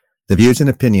The views and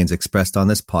opinions expressed on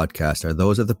this podcast are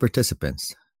those of the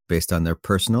participants based on their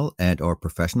personal and or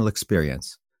professional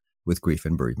experience with grief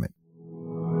and bereavement.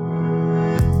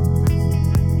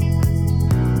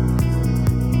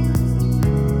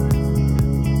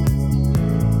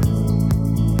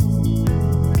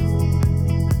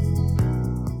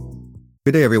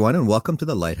 Good day, everyone, and welcome to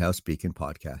the Lighthouse Beacon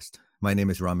podcast. My name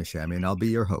is Rami Shami, and I'll be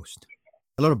your host.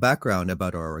 A little background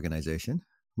about our organization.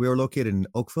 We are located in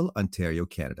Oakville, Ontario,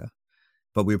 Canada,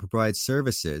 but we provide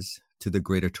services to the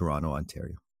Greater Toronto,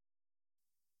 Ontario.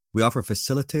 We offer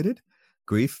facilitated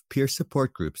grief peer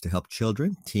support groups to help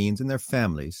children, teens, and their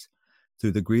families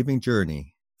through the grieving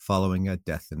journey following a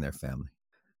death in their family.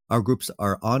 Our groups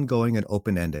are ongoing and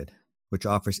open-ended, which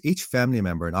offers each family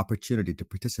member an opportunity to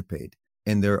participate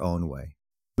in their own way.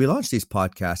 We launched these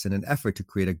podcasts in an effort to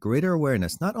create a greater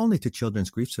awareness not only to children's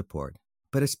grief support,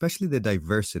 but especially the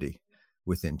diversity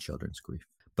within children's grief.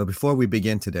 But before we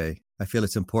begin today, I feel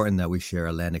it's important that we share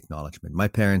a land acknowledgement. My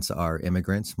parents are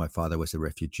immigrants. My father was a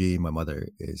refugee. My mother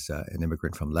is an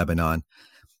immigrant from Lebanon.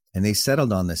 And they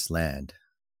settled on this land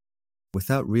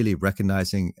without really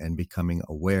recognizing and becoming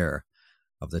aware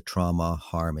of the trauma,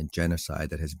 harm, and genocide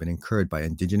that has been incurred by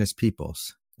Indigenous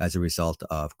peoples as a result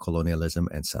of colonialism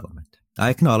and settlement. I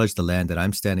acknowledge the land that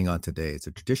I'm standing on today is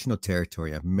a traditional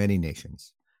territory of many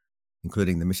nations,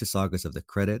 including the Mississaugas of the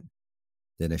Credit,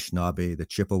 the Anishinaabe, the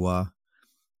Chippewa,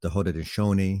 the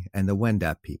Haudenosaunee, and the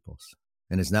Wendat peoples,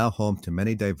 and is now home to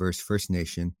many diverse First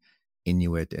Nation,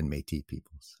 Inuit, and Métis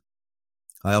peoples.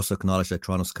 I also acknowledge that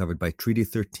Toronto is covered by Treaty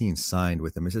 13 signed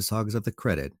with the Mississaugas of the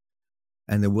Credit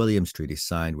and the Williams Treaty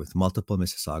signed with multiple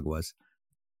Mississaugas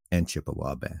and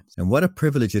Chippewa bands. And what a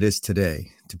privilege it is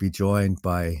today to be joined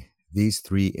by these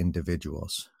three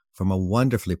individuals from a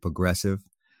wonderfully progressive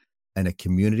and a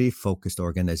community-focused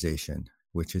organization,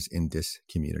 which is Indus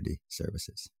Community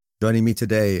Services. Joining me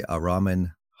today are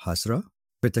Raman Hasra,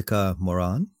 Kritika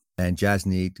Moran, and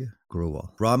Jasneet Gruwal.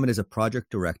 Raman is a project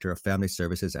director of family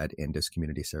services at Indus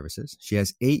Community Services. She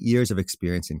has 8 years of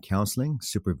experience in counseling,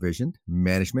 supervision,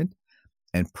 management,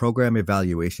 and program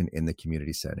evaluation in the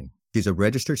community setting. She's a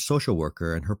registered social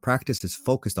worker, and her practice is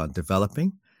focused on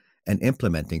developing and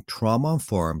implementing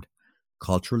trauma-informed,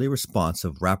 culturally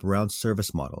responsive wraparound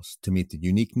service models to meet the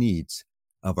unique needs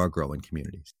of our growing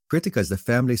communities. Kritika is the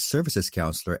family services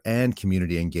counselor and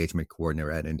community engagement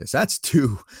coordinator at Indus. That's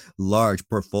two large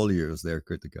portfolios there,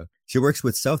 Kritika. She works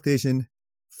with South Asian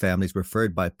families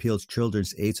referred by Peel's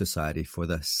Children's Aid Society for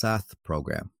the SATH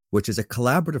program, which is a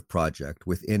collaborative project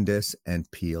with Indus and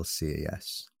Peel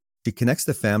CAS. She connects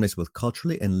the families with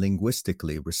culturally and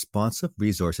linguistically responsive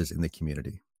resources in the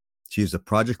community. She is the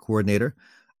project coordinator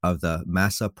of the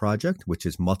MASA project, which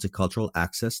is Multicultural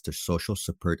Access to Social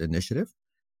Support Initiative,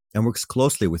 and works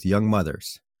closely with young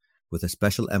mothers with a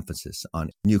special emphasis on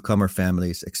newcomer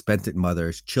families, expectant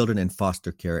mothers, children in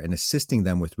foster care, and assisting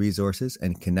them with resources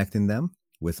and connecting them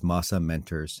with MASA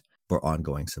mentors for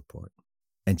ongoing support.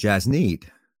 And Jasneet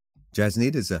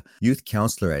is a youth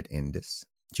counselor at Indus.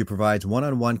 She provides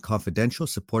one-on-one confidential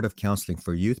supportive counseling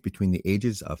for youth between the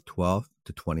ages of 12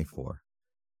 to 24.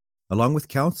 Along with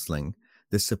counseling,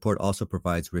 this support also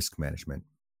provides risk management,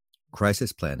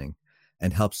 crisis planning,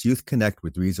 and helps youth connect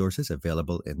with resources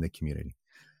available in the community.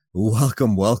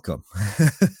 Welcome.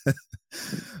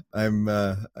 I'm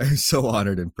so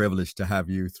honored and privileged to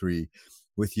have you three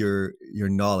with your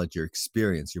knowledge, your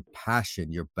experience, your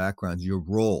passion, your backgrounds, your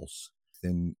roles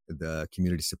in the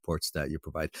community supports that you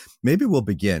provide. Maybe we'll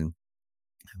begin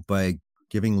by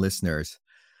giving listeners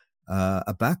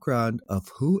a background of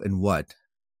who and what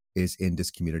is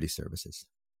Indus Community Services.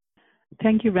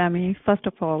 Thank you, Rami. First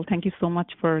of all, thank you so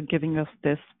much for giving us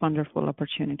this wonderful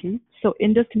opportunity. So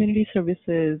Indus Community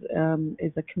Services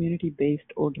is a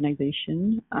community-based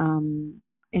organization.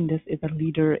 Indus is a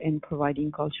leader in providing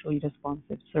culturally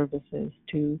responsive services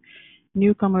to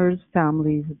newcomers,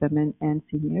 families, women, and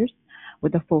seniors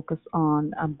with a focus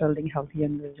on building healthy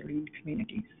and resilient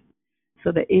communities.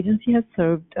 So the agency has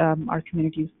served our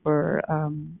communities for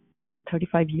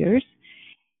 35 years.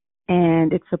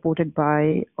 And it's supported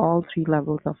by all three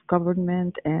levels of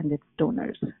government and its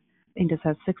donors. Indus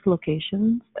has 6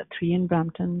 locations, 3 in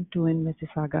Brampton, 2 in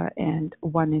Mississauga, and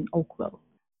 1 in Oakville.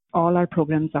 All our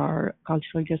programs are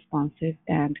culturally responsive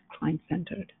and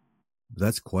client-centered.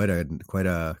 That's quite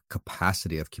a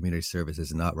capacity of community service,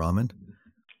 is it not, Raman?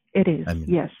 It is,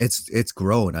 yes. It's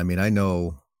grown. I mean, I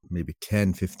know maybe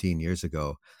 10, 15 years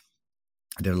ago,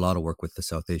 I did a lot of work with the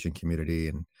South Asian community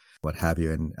and what have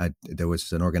you. And there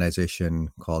was an organization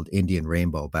called Indian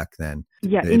Rainbow back then.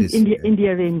 Yeah,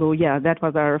 India Rainbow. Yeah, that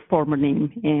was our former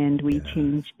name. And we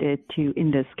changed it to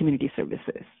Indus Community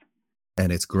Services.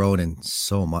 And it's grown in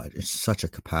so much, such a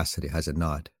capacity, has it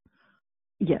not?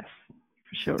 Yes,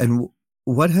 for sure. And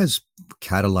what has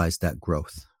catalyzed that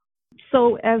growth?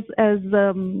 So as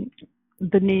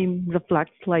the name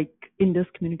reflects, like Indus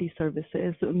Community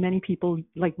Services, many people,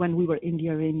 like when we were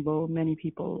India Rainbow, many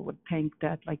people would think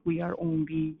that like we are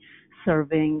only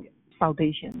serving South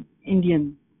Asian,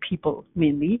 Indian people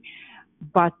mainly,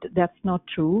 but that's not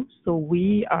true. So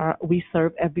we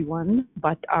serve everyone,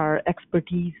 but our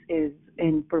expertise is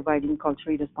in providing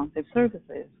culturally responsive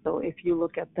services. So if you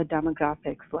look at the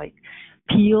demographics, like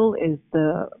Peel is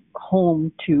the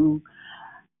home to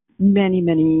many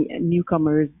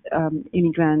newcomers,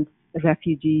 immigrants,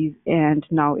 refugees, and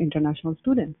now international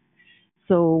students.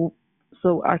 So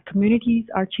so our communities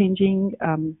are changing.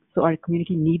 So our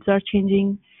community needs are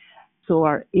changing. So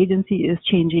our agency is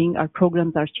changing. Our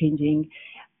programs are changing.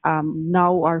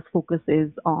 Now our focus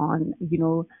is on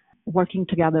working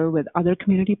together with other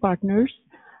community partners,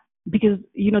 because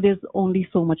there's only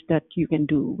so much that you can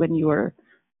do when you are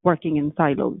working in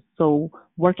silos. So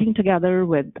working together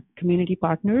with community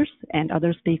partners and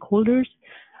other stakeholders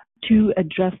to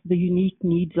address the unique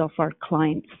needs of our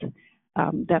clients,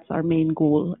 that's our main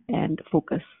goal and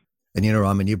focus. And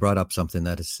Raman, you brought up something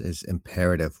that is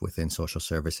imperative within social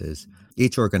services.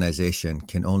 Each organization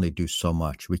can only do so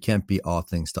much. We can't be all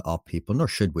things to all people, nor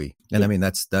should we. And I mean,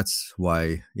 that's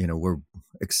why, we're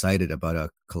excited about a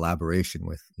collaboration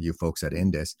with you folks at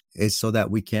Indus, is so that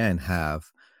we can have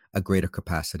a greater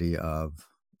capacity of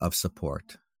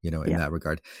support, in that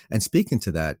regard. And speaking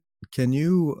to that, can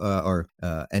you or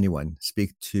anyone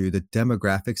speak to the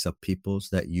demographics of peoples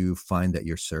that you find that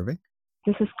you're serving?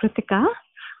 This is Kritika.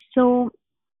 So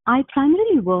I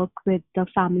primarily work with the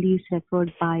families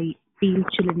referred by Peel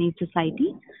Children Aid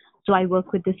Society. So I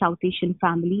work with the South Asian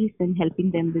families and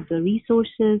helping them with the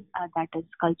resources that is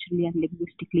culturally and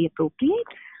linguistically appropriate.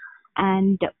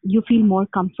 And you feel more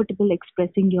comfortable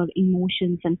expressing your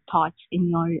emotions and thoughts in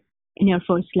your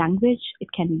first language. It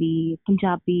can be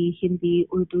Punjabi, Hindi,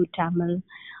 Urdu, Tamil.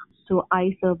 So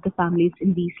I serve the families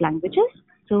in these languages.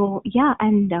 So yeah,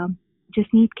 and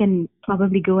Jasneet can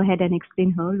probably go ahead and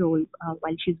explain her role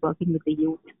while she's working with the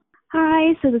youth.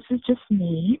 Hi, so this is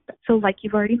Jasneet. So like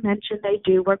you've already mentioned, I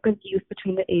do work with youth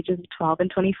between the ages of 12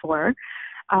 and 24.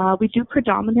 We do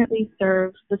predominantly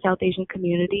serve the South Asian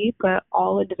community, but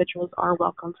all individuals are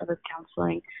welcome for this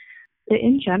counseling.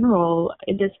 In general,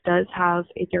 Indus does have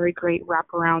a very great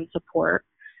wraparound support,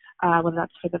 whether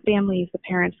that's for the families, the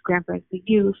parents, grandparents, the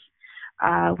youth.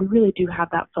 We really do have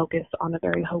that focus on a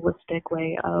very holistic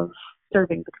way of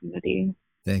serving the community.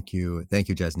 Thank you,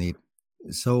 Jasneet.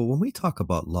 So when we talk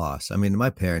about loss, I mean, my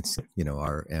parents,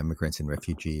 are immigrants and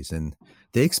refugees, and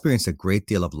they experienced a great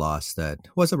deal of loss that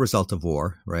was a result of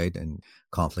war, right, and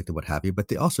conflict and what have you. But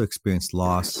they also experienced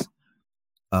loss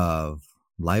of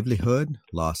livelihood,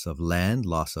 loss of land,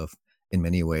 loss of, in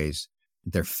many ways,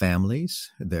 their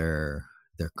families, their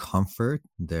comfort,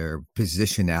 their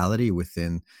positionality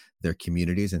within their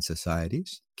communities and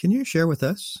societies. Can you share with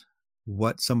us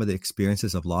what some of the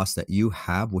experiences of loss that you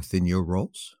have within your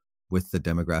roles with the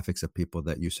demographics of people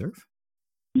that you serve?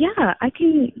 Yeah, I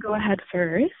can go ahead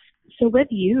first. So with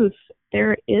youth,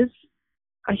 there is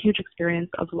a huge experience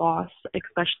of loss,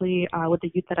 especially with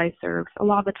the youth that I serve. A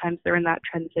lot of the times they're in that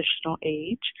transitional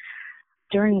age,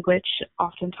 during which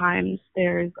oftentimes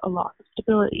there's a loss of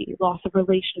stability, loss of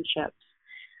relationships,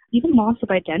 even loss of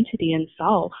identity and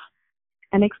self.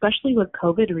 And especially with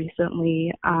COVID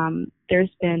recently,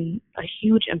 there's been a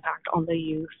huge impact on the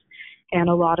youth. And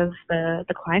a lot of the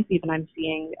clients even I'm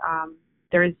seeing,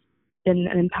 there's been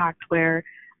an impact where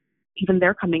even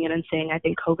they're coming in and saying, I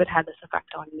think COVID had this effect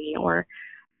on me, or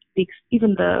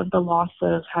even the loss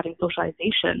of having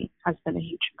socialization has been a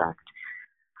huge effect.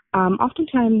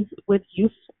 Oftentimes with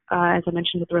youth, as I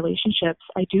mentioned with relationships,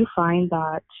 I do find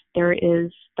that there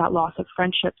is that loss of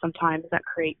friendship sometimes that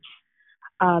creates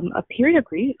a period of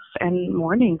grief and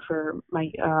mourning for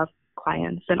my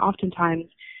clients. And oftentimes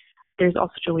there's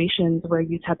also situations where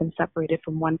youth have been separated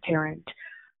from one parent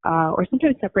or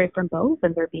sometimes separated from both,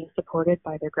 and they're being supported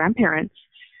by their grandparents.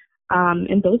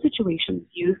 In those situations,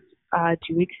 youth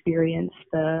do experience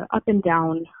the up and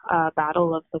down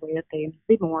battle of the way that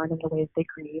they mourn and the way that they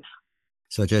grieve.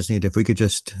 So Jasneet, if we could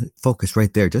just focus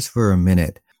right there just for a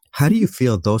minute, how do you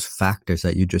feel those factors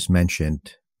that you just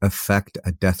mentioned affect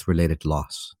a death-related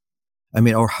loss? I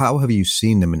mean, or how have you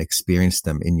seen them and experienced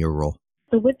them in your role?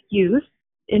 So with youth,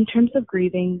 in terms of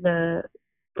grieving the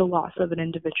loss of an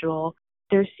individual,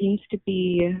 there seems to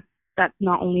be that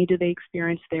not only do they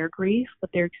experience their grief, but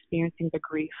they're experiencing the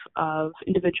grief of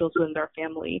individuals within their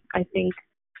family. I think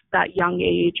that young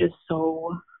age is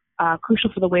so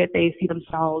crucial for the way that they see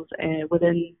themselves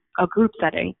within a group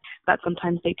setting, that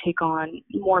sometimes they take on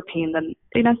more pain than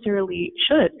they necessarily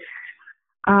should.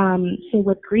 So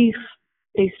with grief,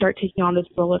 they start taking on this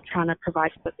role of trying to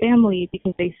provide for the family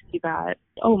because they see that,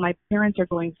 oh, my parents are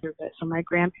going through this, or my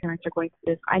grandparents are going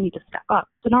through this, I need to step up.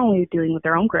 So not only dealing with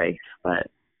their own grief, but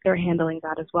they're handling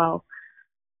that as well.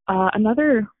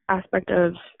 Another aspect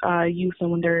of youth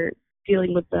and when they're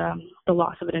dealing with the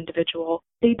loss of an individual,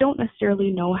 they don't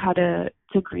necessarily know how to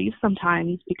grieve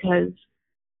sometimes, because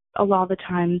a lot of the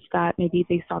times that maybe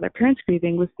they saw their parents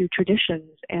grieving was through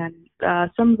traditions and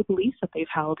some of the beliefs that they've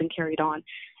held and carried on.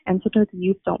 And sometimes the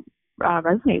youth don't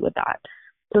resonate with that.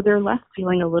 So they're left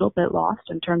feeling a little bit lost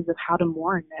in terms of how to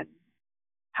mourn and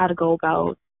how to go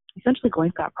about essentially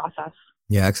going through that process.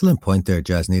 Yeah, excellent point there,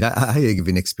 Jasneet. I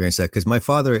even experienced that because my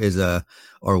father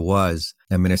was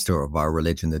a minister of our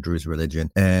religion, the Druze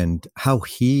religion, and how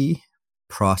he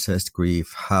processed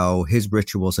grief, how his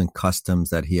rituals and customs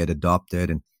that he had adopted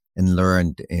and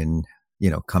learned in,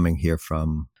 coming here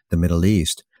from the Middle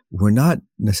East were not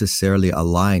necessarily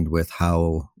aligned with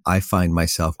how I find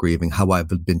myself grieving, how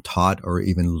I've been taught or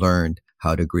even learned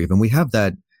how to grieve. And we have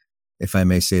that, if I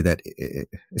may say that,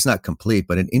 it's not complete,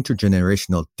 but an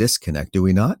intergenerational disconnect, do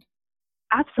we not?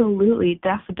 Absolutely,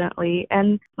 definitely.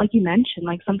 And like you mentioned,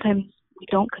 like sometimes we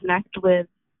don't connect with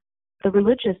the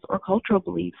religious or cultural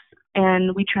beliefs,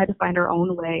 and we try to find our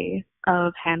own way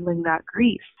of handling that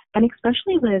grief. And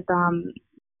especially with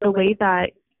the way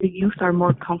that the youth are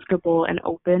more comfortable and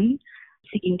open,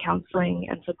 seeking counseling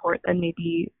and support than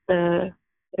maybe their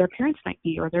parents might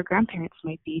be or their grandparents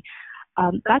might be.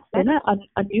 That's been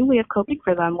a new way of coping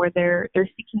for them, where they're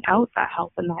seeking out that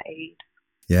help and that aid.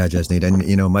 Yeah, Jasneet.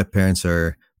 And, my parents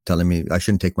are telling me I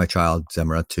shouldn't take my child,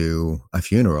 Zemra, to a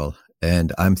funeral.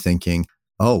 And I'm thinking,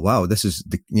 oh, wow, this is,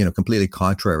 completely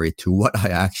contrary to what I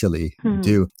actually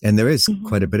do. And there is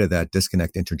quite a bit of that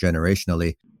disconnect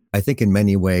intergenerationally. I think in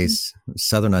many ways,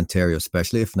 Southern Ontario,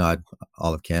 especially, if not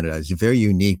all of Canada, is very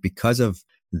unique because of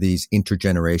these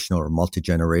intergenerational or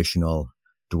multigenerational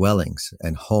dwellings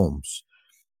and homes.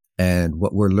 And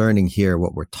what we're learning here,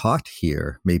 what we're taught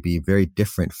here may be very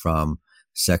different from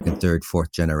second, third,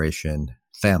 fourth generation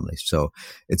families. So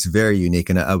it's very unique.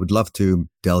 And I would love to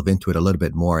delve into it a little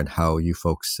bit more and how you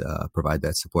folks provide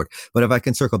that support. But if I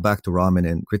can circle back to Raman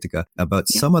and Kritika about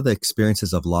some of the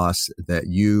experiences of loss that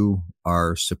you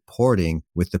are supporting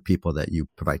with the people that you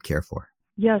provide care for.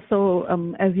 Yeah, so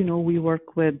as you know, we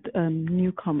work with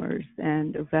newcomers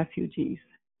and refugees,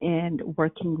 and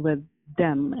working with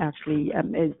them actually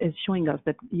is showing us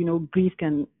that, grief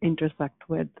can intersect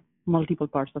with multiple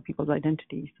parts of people's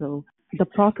identity. So the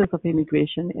process of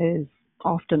immigration is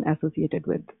often associated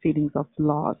with feelings of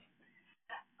loss.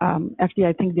 Actually,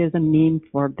 I think there's a name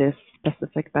for this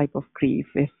specific type of grief.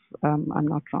 If I'm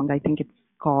not wrong, I think it's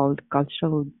called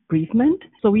cultural bereavement.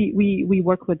 So we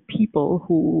work with people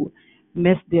who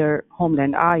miss their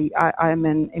homeland. I'm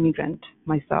an immigrant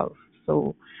myself,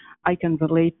 so I can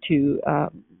relate to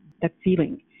that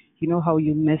feeling. You know how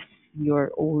you miss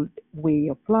your old way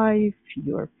of life,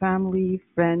 your family,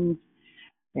 friends,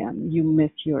 and you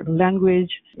miss your language.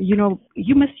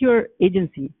 You miss your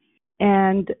agency,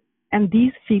 and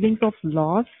these feelings of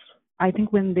loss, I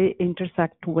think, when they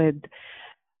intersect with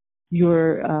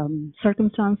your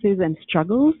circumstances and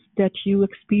struggles that you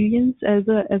experience as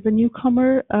a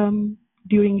newcomer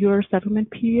during your settlement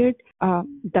period,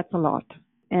 that's a lot.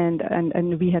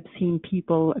 And we have seen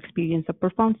people experience a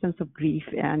profound sense of grief,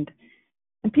 and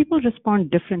people respond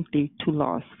differently to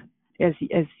loss, as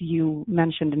you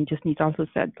mentioned, and Jasneet also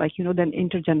said, then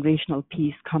intergenerational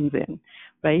piece comes in,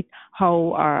 right?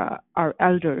 How our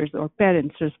elders or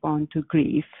parents respond to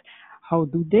grief, how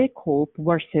do they cope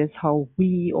versus how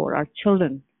we or our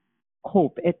children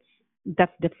cope.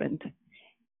 That's different,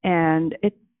 and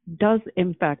it does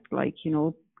impact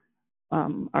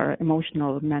our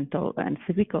emotional, mental, and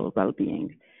physical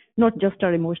well-being. Not just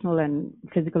our emotional and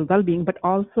physical well-being, but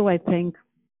also, I think,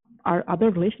 our other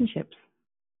relationships,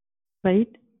 right?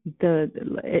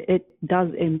 It does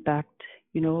impact,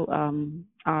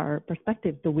 our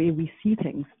perspective, the way we see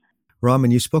things.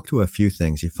 Raman, you spoke to a few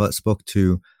things. You spoke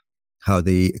to how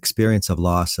the experience of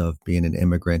loss of being an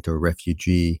immigrant or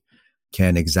refugee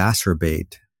can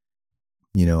exacerbate,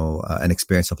 an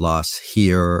experience of loss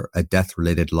here, a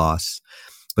death-related loss.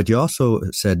 But you also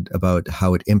said about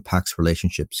how it impacts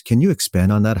relationships. Can you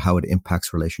expand on that, how it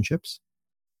impacts relationships?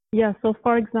 Yeah, so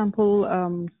for example,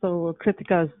 so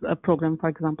Kritika's program, for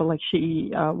example,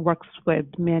 she works with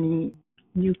many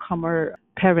newcomer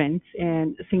parents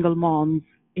and single moms,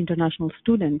 international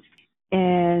students.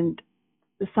 And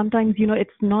sometimes,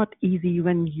 it's not easy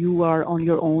when you are on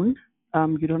your own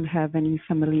You don't have any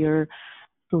familiar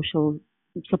social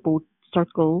support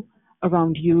circle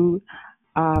around you.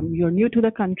 You're new to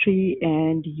the country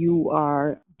and you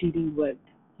are dealing with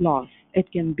loss.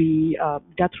 It can be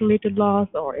death-related loss,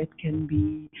 or it can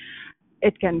be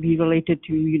related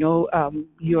to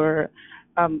your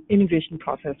immigration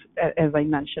process, as I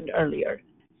mentioned earlier.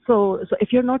 So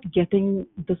if you're not getting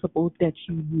the support that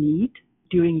you need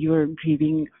during your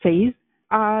grieving phase,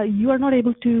 you are not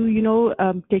able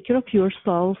to take care of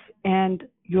yourself and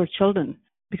your children,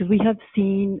 because we have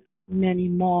seen many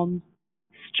moms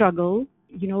struggle,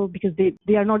 because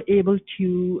they are not able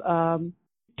to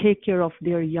take care of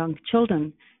their young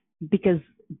children because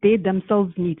they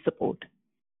themselves need support.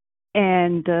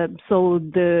 And so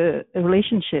the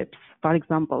relationships, for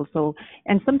example,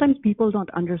 and sometimes people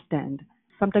don't understand.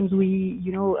 Sometimes we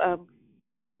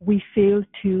fail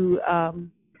to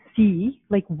see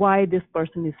like why this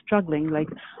person is struggling. Like,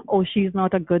 oh, she's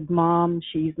not a good mom,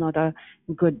 she's not a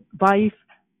good wife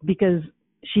because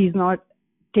she's not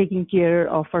taking care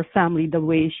of her family the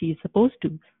way she's supposed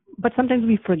to. But sometimes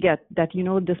we forget that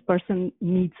this person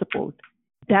needs support.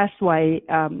 That's why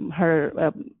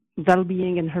her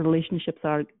well-being and her relationships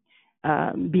are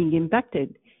being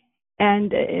impacted.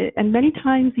 And many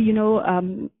times,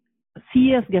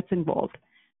 CES gets involved,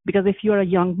 because if you're a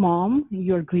young mom,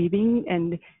 you're grieving,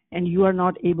 and you are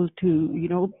not able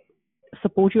to,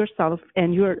 support yourself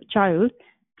and your child,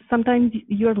 sometimes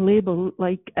you're labeled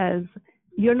like as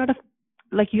you're not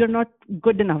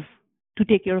good enough to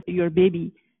take care of your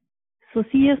baby. So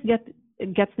CES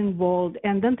gets involved,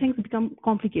 and then things become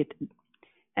complicated.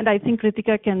 And I think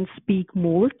Kritika can speak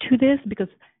more to this because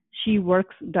she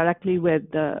works directly with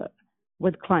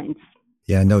clients.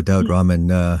 Yeah, no doubt, Raman.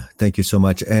 Thank you so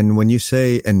much. And when you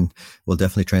say, and we'll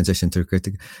definitely transition to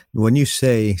Kritika, when you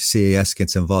say CAS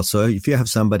gets involved, so if you have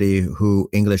somebody who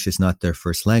English is not their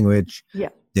first language, yeah,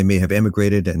 they may have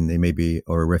immigrated and they may be,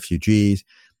 or refugees,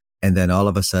 and then all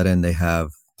of a sudden they have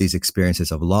these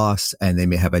experiences of loss, and they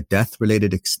may have a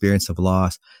death-related experience of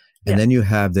loss. And then you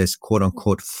have this quote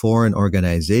unquote foreign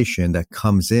organization that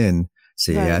comes in,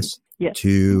 CAS, right.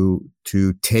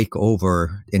 to take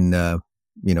over in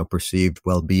perceived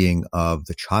well-being of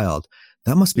the child.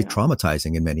 That must be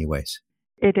traumatizing in many ways.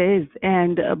 It is,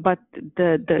 and but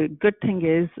the good thing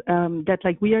is that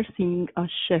like we are seeing a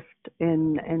shift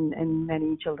in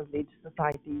many children's aid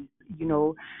societies,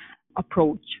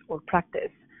 approach or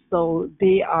practice. So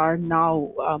they are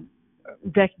now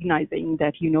recognizing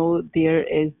that there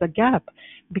is a gap,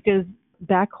 because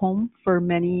back home for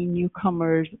many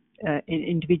newcomers,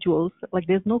 individuals, like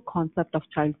there's no concept of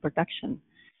child protection.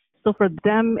 So for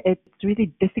them, it's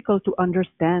really difficult to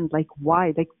understand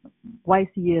why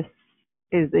CS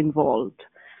is involved,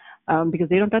 because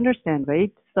they don't understand,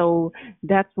 right? So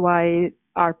that's why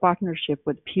our partnership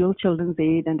with Peel Children's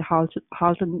Aid and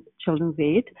Halton Children's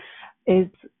Aid is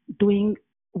doing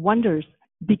wonders,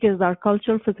 because our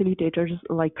cultural facilitators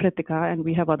like Kritika, and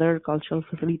we have other cultural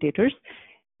facilitators,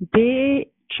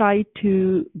 they try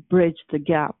to bridge the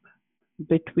gap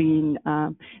between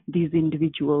these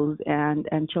individuals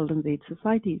and children's aid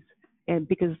societies, and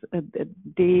because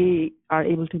they are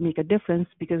able to make a difference,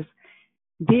 because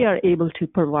they are able to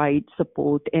provide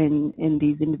support in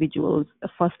these individuals'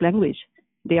 first language.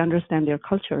 They understand their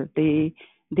culture. They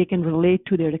can relate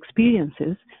to their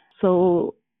experiences.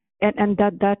 So and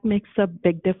that makes a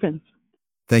big difference.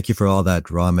 Thank you for all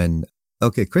that, Raman.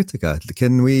 Okay, Kritika,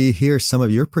 can we hear some of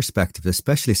your perspective,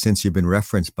 especially since you've been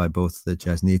referenced by both the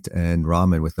Jasneet and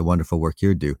Raman with the wonderful work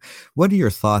you do? What are your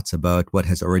thoughts about what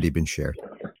has already been shared?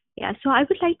 Yeah, so I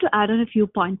would like to add on a few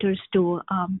pointers to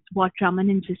what Raman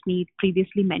and Jasneet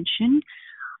previously mentioned.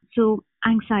 So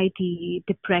anxiety,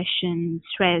 depression,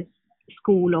 stress,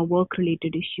 school or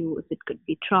work-related issues, it could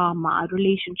be trauma,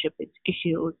 relationship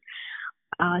issues,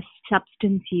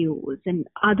 substance use, and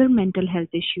other mental health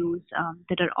issues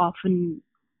that are often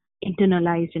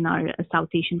internalized in our South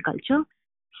Asian culture.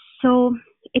 So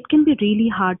it can be really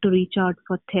hard to reach out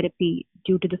for therapy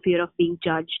due to the fear of being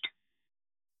judged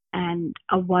and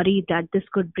a worry that this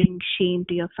could bring shame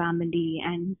to your family.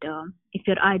 And if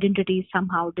your identity is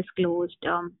somehow disclosed,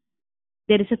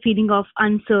 there is a feeling of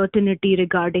uncertainty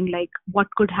regarding what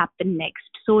could happen next.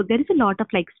 So there is a lot of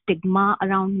stigma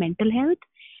around mental health.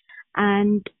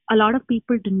 And a lot of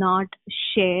people do not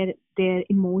share their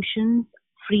emotions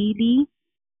freely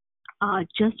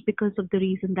just because of the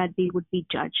reason that they would be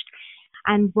judged.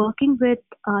 And working with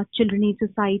Children Aid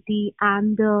Society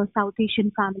and the South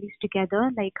Asian families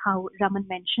together, like how Raman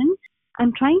mentioned,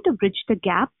 I'm trying to bridge the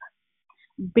gap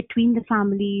between the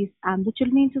families and the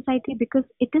Children Aid Society, because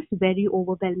it is very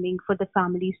overwhelming for the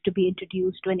families to be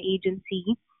introduced to an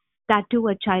agency that to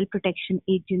a child protection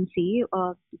agency,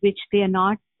 which they have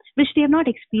not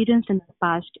experienced in the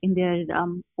past in their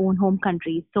own home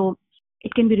country. So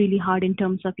it can be really hard in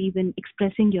terms of even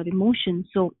expressing your emotions.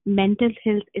 So mental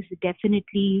health is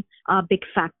definitely a big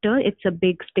factor. It's a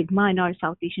big stigma in our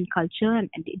South Asian culture, and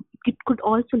it could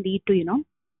also lead to,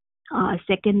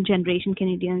 second generation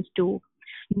Canadians to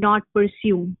not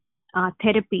pursue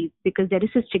therapy because there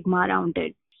is a stigma around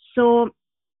it. So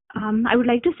I would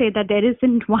like to say that there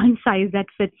isn't one size that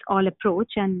fits all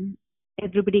approach, and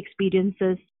everybody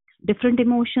experiences different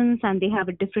emotions and they have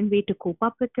a different way to cope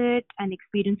up with it, and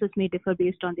experiences may differ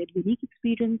based on their unique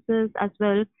experiences as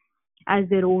well as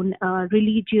their own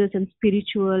religious and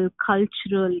spiritual,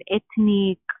 cultural,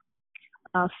 ethnic,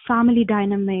 family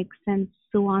dynamics, and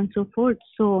so on and so forth.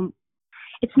 So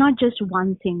it's not just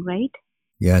one thing, right?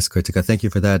 Yes, Kritika, thank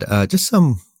you for that. Just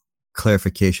some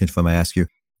clarification if I may ask you.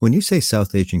 When you say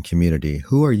South Asian community,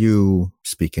 who are you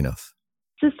speaking of?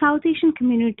 So South Asian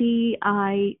community,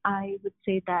 I would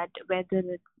say that whether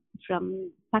it's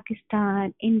from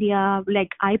Pakistan, India, like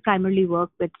I primarily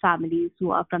work with families who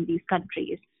are from these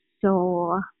countries.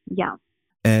 So yeah.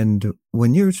 And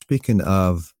when you're speaking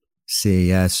of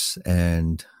CAS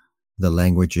and the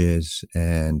languages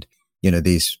and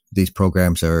these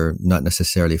programs are not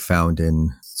necessarily found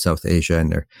in South Asia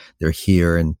and they're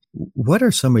here, and what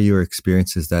are some of your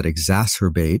experiences that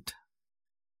exacerbate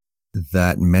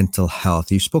that mental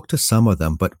health? You spoke to some of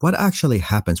them, but what actually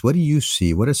happens? What do you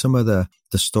see? What are some of the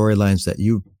storylines that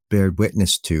you bear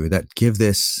witness to that give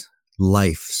this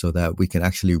life so that we can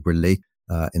actually relate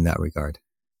in that regard?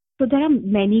 So there are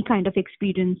many kind of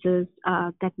experiences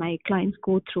that my clients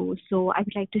go through. So I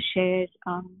would like to share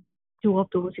two of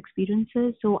those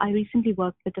experiences. So I recently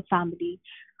worked with a family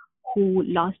who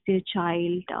lost their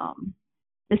child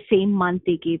the same month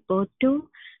they gave birth to.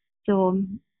 So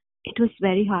it was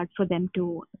very hard for them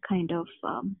to kind of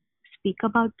speak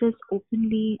about this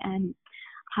openly and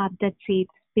have that safe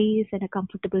space and a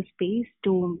comfortable space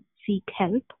to seek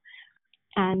help.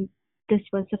 And this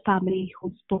was a family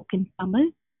who spoke in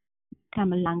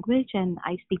Tamil language, and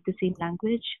I speak the same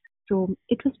language. So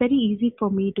it was very easy for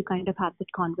me to kind of have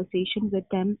that conversation with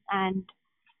them. And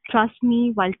trust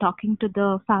me, while talking to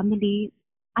the family,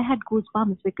 I had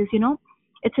goosebumps because,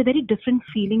 it's a very different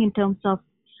feeling in terms of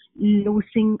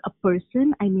losing a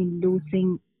person. I mean,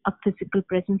 losing a physical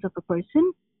presence of a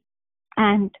person,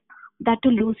 and that to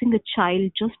losing a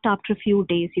child just after a few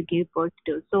days you gave birth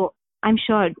to. So I'm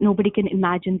sure nobody can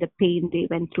imagine the pain they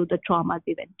went through, the trauma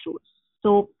they went through.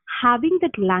 So having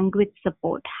that language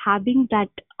support, having that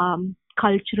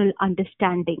cultural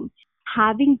understanding,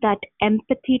 having that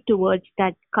empathy towards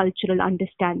that cultural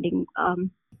understanding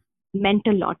meant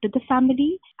a lot to the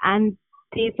family, and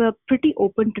they were pretty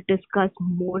open to discuss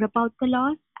more about the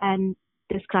loss and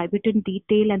describe it in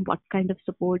detail and what kind of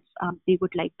supports they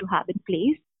would like to have in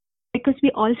place. Because we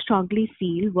all strongly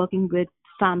feel, working with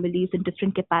families in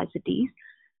different capacities,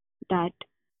 that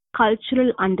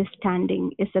cultural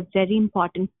understanding is a very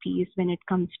important piece when it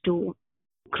comes to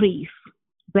grief,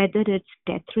 whether it's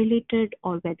death related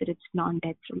or whether it's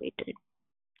non-death related.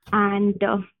 And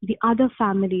the other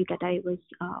family that I was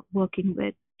working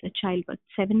with, the child was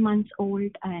 7 months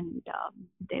old, and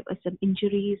there were some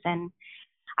injuries. And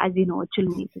as you know,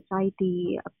 Children's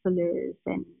Society, police,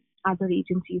 and other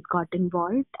agencies got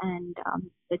involved, and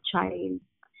the child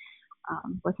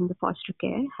was in the foster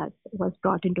care, was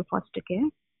brought into foster care.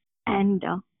 And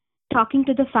talking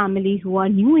to the family who are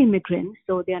new immigrants,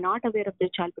 so they are not aware of the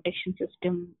child protection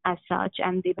system as such,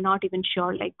 and they were not even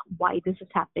sure like why this is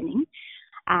happening.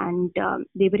 And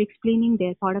they were explaining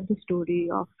their part of the story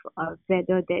of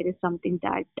whether there is something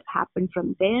that happened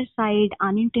from their side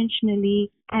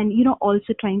unintentionally, and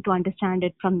also trying to understand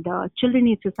it from the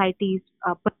Children's Society's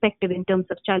perspective in terms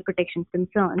of child protection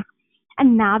concerns,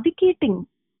 and navigating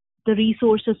the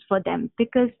resources for them.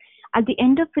 Because at the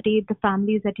end of the day, the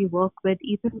families that you work with,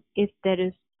 even if there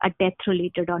is a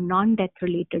death-related or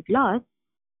non-death-related loss,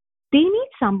 they need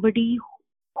somebody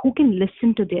who can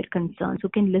listen to their concerns, who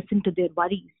can listen to their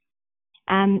worries.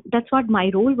 And that's what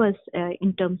my role was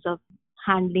in terms of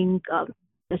handling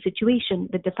the situation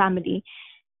with the family.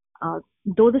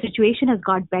 Though the situation has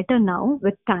got better now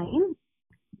with time,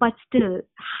 but still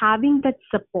having that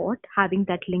support, having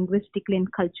that linguistically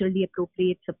and culturally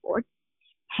appropriate support,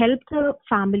 helped the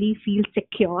family feel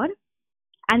secure,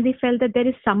 and they felt that there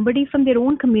is somebody from their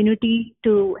own community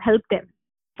to help them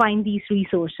find these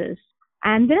resources.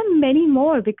 And there are many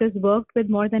more, because worked with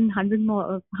more than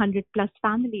 100 plus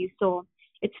families. So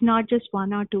it's not just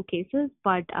one or two cases,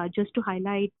 but just to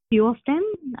highlight few of them,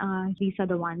 these are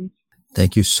the ones.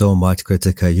 Thank you so much,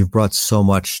 Kritika. You've brought so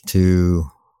much to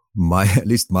at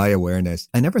least my awareness.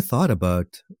 I never thought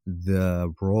about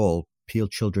the role Peel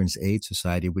Children's Aid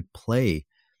Society would play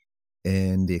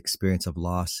in the experience of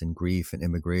loss and grief and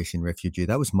immigration, refugee.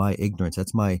 That was my ignorance.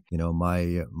 That's my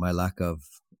lack of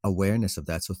awareness of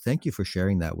that. So thank you for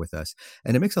sharing that with us.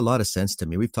 And it makes a lot of sense to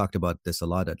me. We've talked about this a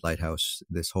lot at Lighthouse,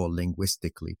 this whole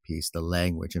linguistically piece, the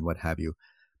language and what have you.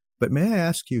 But may I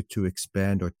ask you to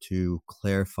expand or to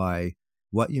clarify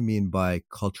what you mean by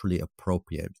culturally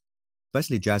appropriate?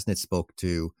 Especially Jasnet spoke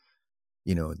to,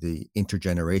 the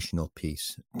intergenerational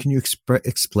piece. Can you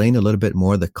explain a little bit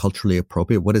more the culturally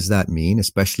appropriate? What does that mean,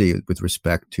 especially with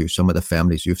respect to some of the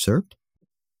families you've served?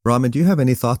 Raman, do you have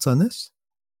any thoughts on this?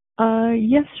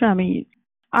 Yes, Rami.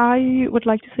 I would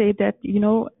like to say that, you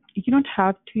don't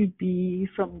have to be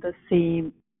from the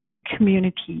same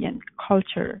community and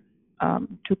culture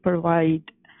to provide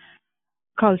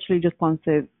culturally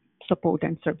responsive support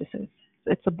and services.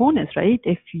 It's a bonus, right?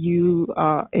 If you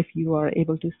are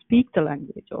able to speak the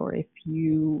language or if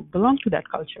you belong to that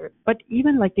culture. But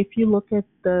even if you look at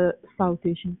the South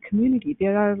Asian community,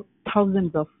 there are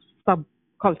thousands of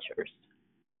subcultures,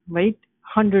 right?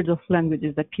 Hundreds of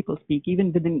languages that people speak.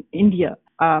 Even within India,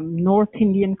 North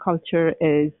Indian culture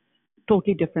is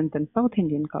totally different than South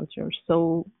Indian culture.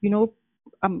 So,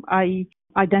 I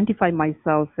identify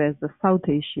myself as a South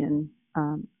Asian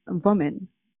woman,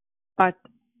 but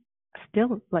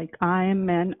still, I'm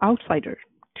an outsider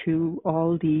to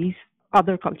all these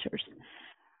other cultures.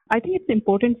 I think it's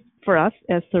important for us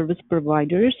as service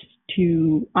providers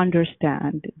to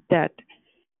understand that,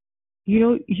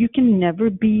 you can never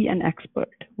be an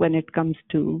expert when it comes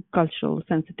to cultural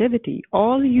sensitivity.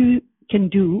 All you can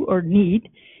do or need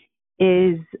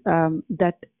is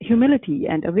that humility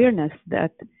and awareness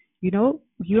that, you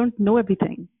don't know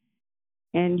everything.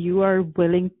 And you are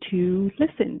willing to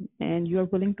listen and you are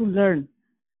willing to learn,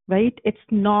 right? It's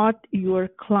not your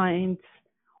client's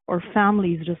or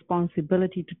family's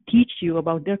responsibility to teach you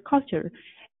about their culture.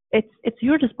 It's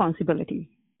your responsibility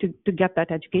to get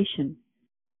that education.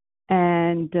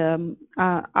 And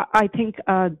I think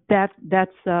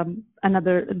that's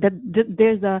another,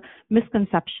 there's a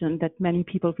misconception that many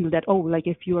people feel that,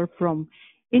 if you are from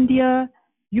India,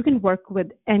 you can work with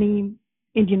any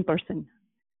Indian person.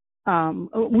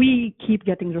 We keep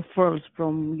getting referrals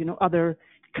from, other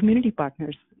community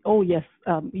partners. Oh, yes,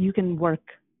 you can work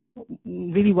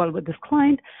really well with this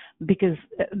client because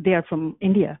they are from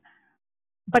India.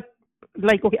 But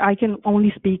I can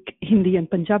only speak Hindi and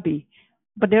Punjabi,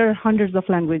 but there are hundreds of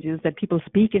languages that people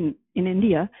speak in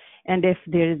India. And if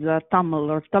there is a Tamil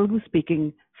or Telugu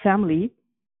speaking family,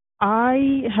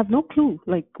 I have no clue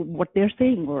what they're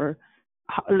saying or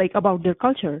about their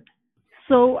culture.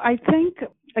 So I think,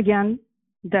 again,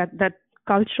 that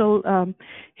cultural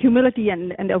humility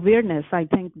and awareness, I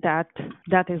think that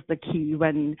is the key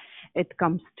when it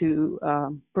comes to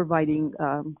providing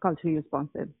culturally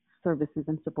responsive services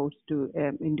and supports to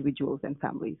individuals and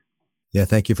families. Yeah,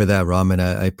 thank you for that, Raman.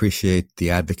 I appreciate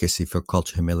the advocacy for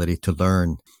cultural humility to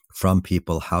learn from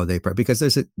people how they, because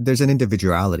there's an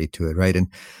individuality to it, right?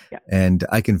 And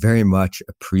I can very much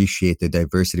appreciate the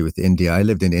diversity with India. I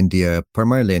lived in India,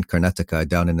 primarily in Karnataka,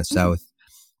 down in the south,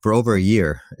 for over a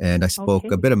year, and I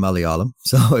spoke a bit of Malayalam.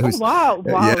 So it was wow,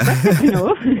 yeah. That's good to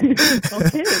know.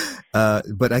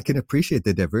 Okay. But I can appreciate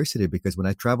the diversity because when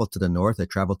I traveled to the north, I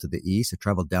traveled to the east, I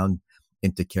traveled down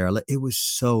into Kerala. It was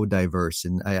so diverse,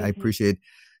 and I appreciate,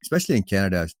 especially in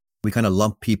Canada, we kind of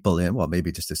lump people in. Well,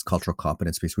 maybe just this cultural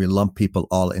competence piece. We lump people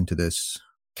all into this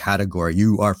category.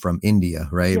 You are from India,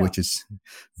 right? Yeah. Which is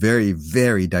very,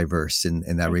 very diverse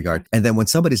in that regard. And then when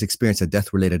somebody's experienced a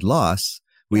death-related loss,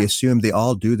 we assume they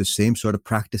all do the same sort of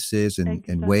practices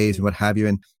and ways and what have you.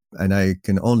 And I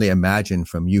can only imagine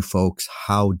from you folks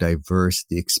how diverse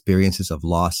the experiences of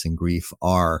loss and grief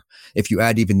are. If you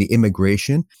add even the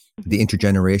immigration, the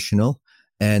intergenerational,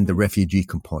 and the refugee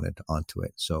component onto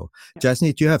it. So,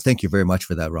 Jasneet, thank you very much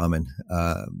for that, Raman.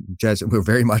 We're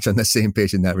very much on the same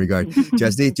page in that regard.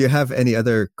 Jasneet, do you have any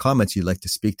other comments you'd like to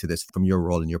speak to this from your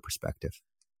role and your perspective?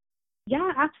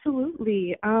 Yeah,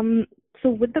 absolutely. So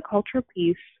with the culture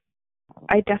piece,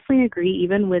 I definitely agree.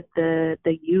 Even with the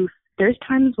youth, there's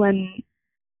times when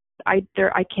I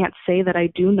can't say that I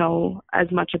do know as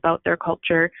much about their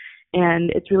culture,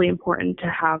 and it's really important to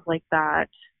have that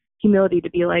humility to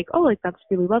be that's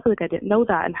really lovely. I didn't know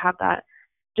that, and have that.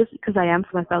 Just because I am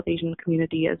from a South Asian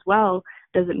community as well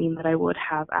doesn't mean that I would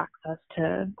have access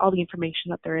to all the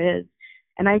information that there is.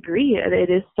 And I agree,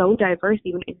 it is so diverse.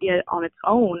 Even India on its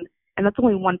own, and that's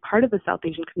only one part of the South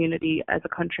Asian community as a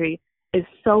country, is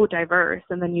so diverse.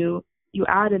 And then you you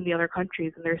add in the other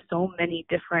countries, and there's so many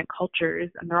different cultures,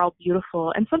 and they're all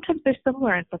beautiful, and sometimes they're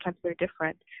similar and sometimes they're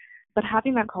different. But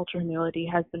having that cultural humility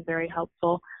has been very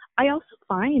helpful. I also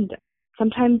find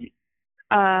sometimes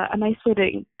a nice way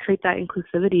to create that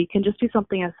inclusivity can just be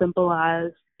something as simple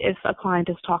as, if a client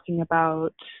is talking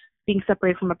about being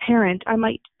separated from a parent, I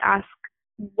might ask,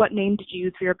 what name did you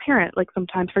use for your parent? Like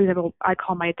sometimes, for example, I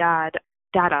call my dad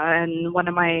Dada, and one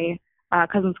of my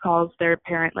cousins calls their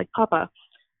parent like Papa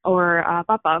or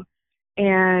Papa.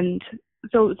 And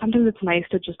so sometimes it's nice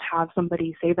to just have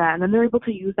somebody say that, and then they're able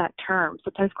to use that term.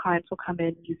 Sometimes clients will come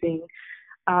in using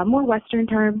more Western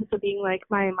terms, so being like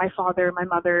my father, my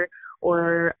mother,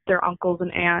 or their uncles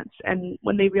and aunts. And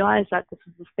when they realize that this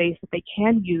is a space that they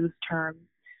can use terms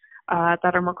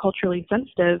that are more culturally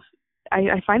sensitive,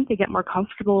 I find they get more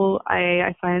comfortable.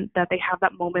 I find that they have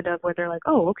that moment of where they're like,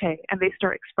 oh, okay, and they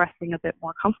start expressing a bit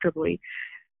more comfortably.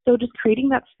 So just creating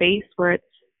that space where it's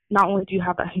not only do you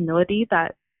have that humility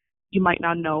that you might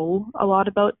not know a lot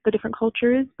about the different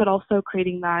cultures, but also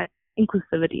creating that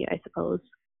inclusivity, I suppose.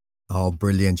 Oh,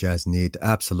 brilliant, Jasneet.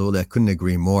 Absolutely. I couldn't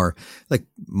agree more. Like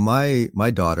my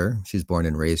daughter, she's born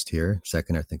and raised here,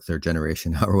 second, I think, third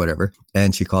generation or whatever.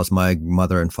 And she calls my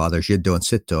mother and father Jiddo and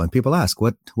Sitto. And people ask,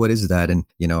 what is that? And,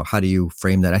 how do you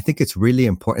frame that? I think it's really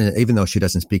important, even though she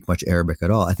doesn't speak much Arabic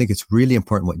at all. I think it's really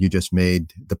important what you just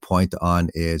made the point on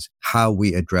is how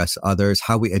we address others,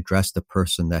 how we address the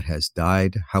person that has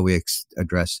died, how we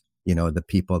address the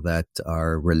people that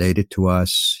are related to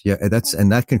us. Yeah,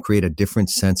 that can create a different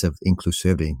sense of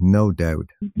inclusivity. No doubt.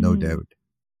 No doubt.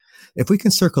 If we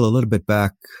can circle a little bit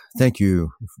back, thank you,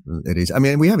 ladies. I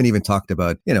mean, we haven't even talked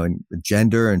about,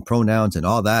 gender and pronouns and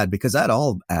all that, because that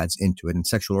all adds into it, and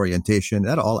sexual orientation,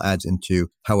 that all adds into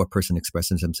how a person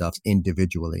expresses themselves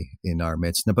individually in our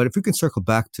midst. Now, but if we can circle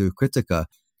back to Kritika,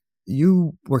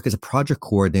 you work as a project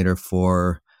coordinator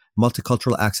for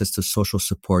Multicultural Access to Social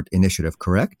Support Initiative,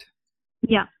 correct?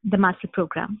 Yeah, the master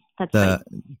program. That's right.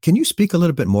 Can you speak a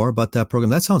little bit more about that program?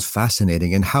 That sounds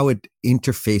fascinating, and how it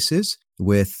interfaces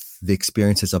with the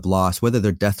experiences of loss, whether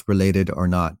they're death-related or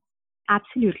not.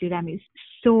 Absolutely, Ramesh.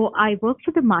 So I work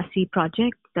for the MASI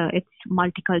project. It's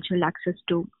Multicultural Access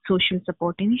to Social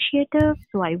Support Initiative.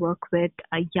 So I work with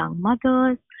young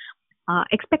mothers,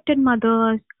 expected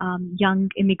mothers, young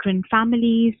immigrant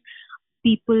families,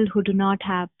 people who do not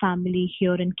have family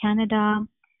here in Canada,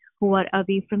 who are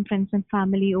away from friends and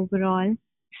family overall.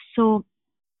 So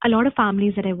a lot of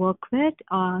families that I work with,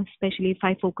 especially if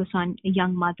I focus on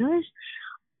young mothers,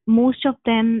 most of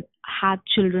them have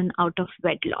children out of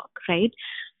wedlock, right?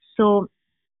 So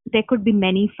there could be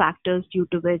many factors due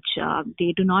to which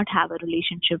they do not have a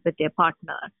relationship with their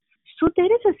partner. So there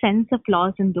is a sense of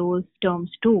loss in those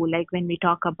terms too. Like when we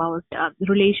talk about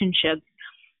relationships,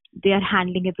 they are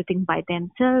handling everything by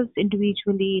themselves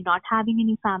individually, not having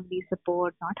any family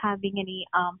support, not having any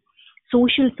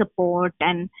social support.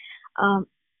 And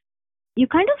you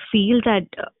kind of feel that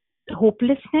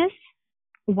hopelessness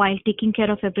while taking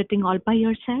care of everything all by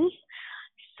yourself.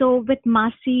 So with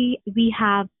MASI, we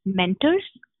have mentors.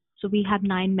 So we have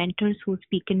 9 mentors who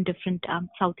speak in different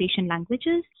South Asian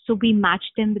languages. So we match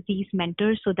them with these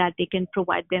mentors so that they can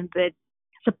provide them with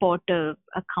supportive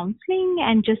counseling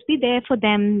and just be there for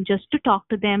them, just to talk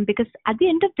to them. Because at the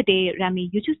end of the day,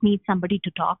 Rami, you just need somebody to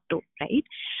talk to, right?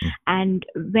 And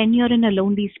when you're in a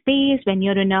lonely space, when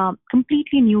you're in a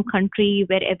completely new country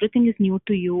where everything is new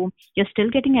to you, you're still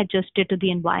getting adjusted to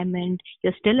the environment,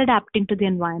 you're still adapting to the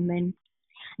environment.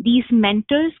 These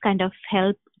mentors kind of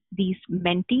help these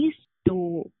mentees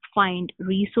to find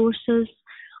resources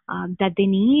that they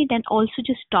need, and also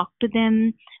just talk to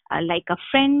them like a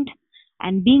friend,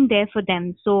 and being there for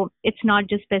them. So it's not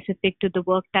just specific to the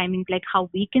work timing, like how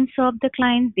we can serve the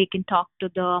clients. They can talk to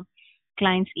the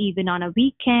clients even on a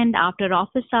weekend, after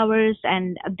office hours.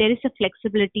 And there is a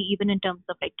flexibility even in terms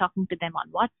of like talking to them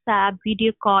on WhatsApp,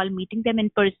 video call, meeting them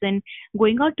in person,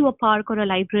 going out to a park or a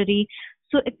library.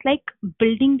 So it's like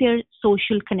building their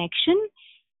social connection.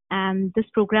 And this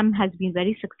program has been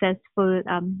very successful,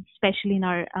 especially in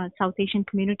our South Asian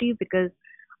community, because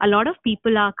a lot of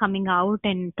people are coming out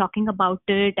and talking about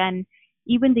it, and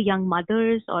even the young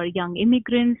mothers or young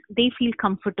immigrants, they feel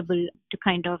comfortable to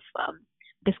kind of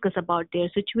discuss about their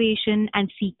situation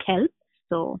and seek help.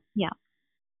 So, yeah.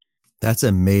 That's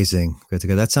amazing.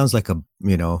 That sounds like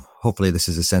hopefully this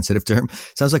is a sensitive term,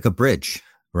 sounds like a bridge,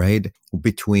 right?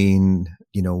 Between,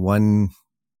 one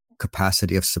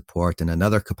capacity of support and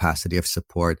another capacity of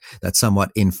support that's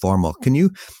somewhat informal. Can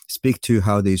you speak to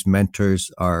how these mentors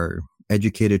are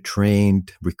educated,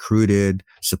 trained, recruited,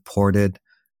 supported?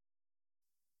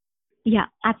 Yeah,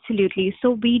 absolutely.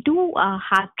 So we do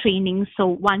have training. So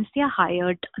once they are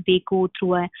hired, they go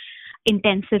through a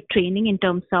intensive training in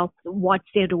terms of what's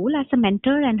their role as a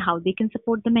mentor and how they can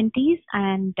support the mentees.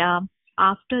 And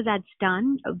after that's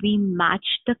done, we match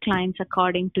the clients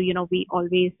according to, we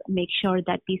always make sure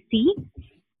that we see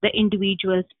the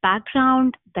individual's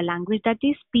background, the language that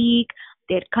they speak,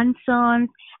 their concerns,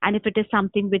 and if it is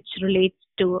something which relates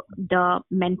to the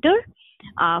mentor.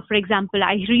 For example,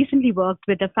 I recently worked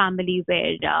with a family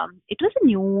where it was a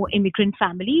new immigrant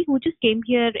family who just came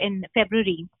here in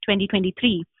February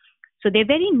 2023. So they're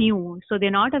very new, so they're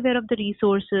not aware of the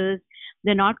resources,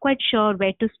 they're not quite sure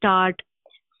where to start.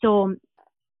 So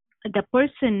the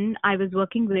person I was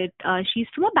working with, she's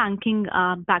from a banking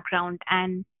background,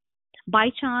 and by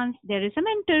chance there is a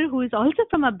mentor who is also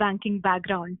from a banking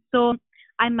background. So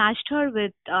I matched her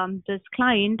with this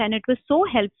client, and it was so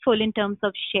helpful in terms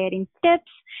of sharing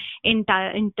tips, in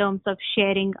terms of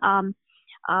sharing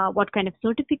what kind of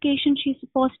certification she's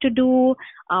supposed to do,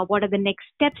 what are the next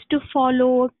steps to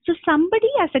follow. So somebody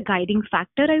as a guiding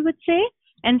factor, I would say,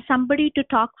 and somebody to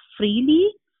talk freely,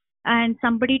 and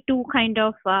somebody to kind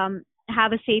of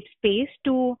have a safe space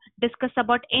to discuss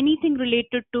about anything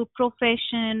related to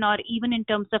profession or even in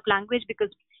terms of language, because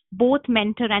both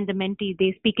mentor and the mentee,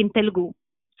 they speak in Telugu.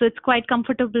 So it's quite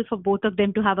comfortable for both of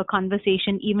them to have a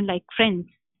conversation, even like friends.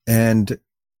 And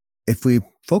if we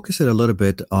focus it a little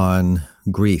bit on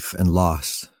grief and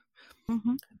loss,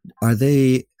 Mm-hmm.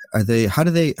 how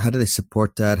do they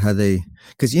support that?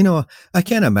 Because I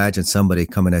can't imagine somebody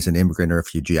coming as an immigrant or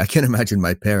refugee. I can't imagine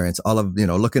my parents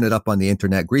looking it up on the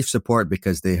internet, grief support,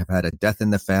 because they have had a death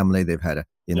in the family, they've had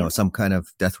some kind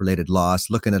of death related loss,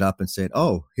 looking it up and saying,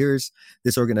 oh, here's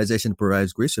this organization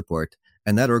provides grief support,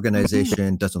 and that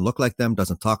organization doesn't look like them,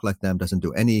 doesn't talk like them, doesn't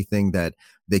do anything that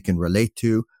they can relate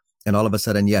to. And all of a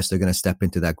sudden, yes, they're going to step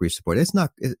into that grief support. It's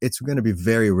going to be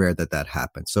very rare that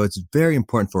happens. So it's very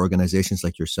important for organizations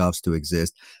like yourselves to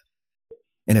exist.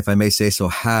 And if I may say so,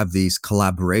 have these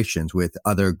collaborations with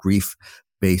other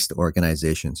grief-based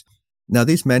organizations. Now,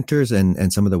 these mentors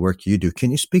and some of the work you do, can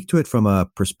you speak to it from a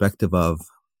perspective of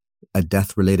a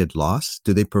death-related loss?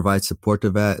 Do they provide support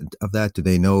of that? Do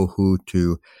they know who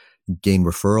to gain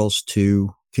referrals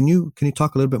to? Can you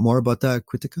talk a little bit more about that,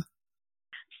 Kritika?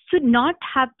 So not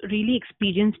have really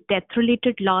experienced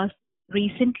death-related loss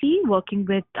recently working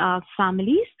with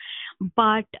families,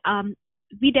 but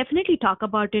we definitely talk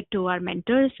about it to our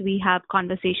mentors. We have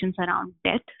conversations around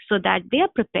death so that they are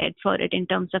prepared for it in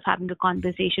terms of having a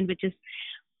conversation which is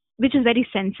very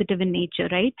sensitive in nature,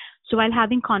 right? So while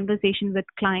having conversation with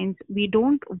clients, we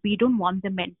don't want the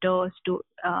mentors to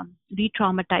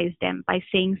re-traumatize them by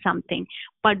saying something,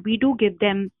 but we do give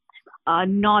them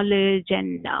knowledge,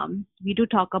 and we do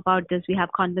talk about this. We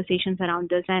have conversations around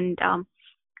this, and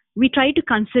we try to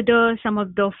consider some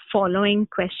of the following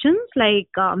questions, like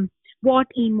what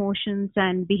emotions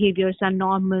and behaviors are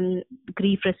normal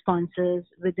grief responses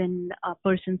within a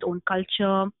person's own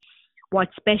culture, what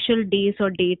special days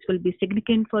or dates will be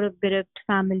significant for a bereft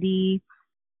family,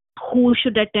 who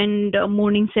should attend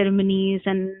mourning ceremonies,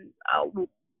 and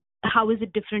how is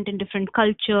it different in different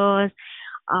cultures,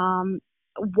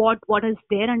 what is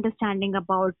their understanding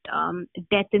about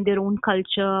death in their own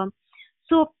culture.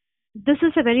 So this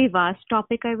is a very vast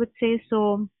topic, I would say.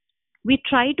 So we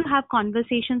try to have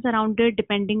conversations around it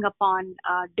depending upon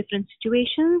different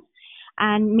situations.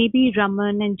 And maybe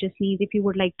Raman and Jasneet, if you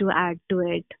would like to add to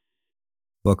it.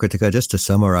 Well, Kritika, just to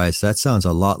summarize, that sounds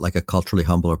a lot like a culturally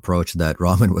humble approach that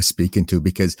Raman was speaking to,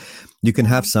 because you can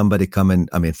have somebody come in,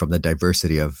 from the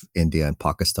diversity of India and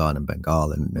Pakistan and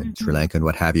Bengal and Sri Lanka and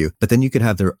what have you, but then you could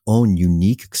have their own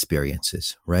unique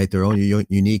experiences, right? Their own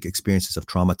unique experiences of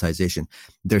traumatization,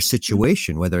 their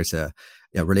situation, whether it's a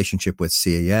relationship with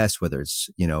CAS, whether it's,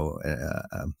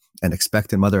 an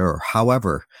expectant mother or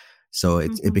however. So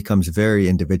it becomes very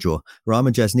individual.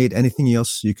 Raman, Jasneet, anything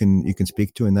else you can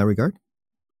speak to in that regard?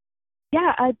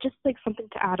 Yeah, just like something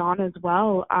to add on as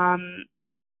well.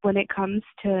 When it comes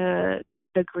to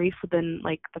the grief within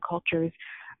like the cultures,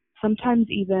 sometimes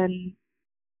even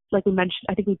like we mentioned,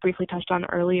 I think we briefly touched on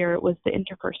earlier, was the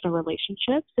interpersonal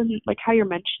relationships, and like how you're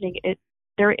mentioning it,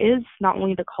 there is not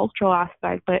only the cultural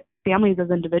aspect, but families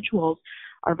as individuals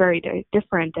are very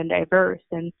different and diverse,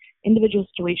 and individual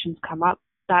situations come up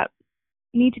that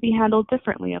need to be handled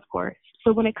differently, of course.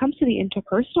 So when it comes to the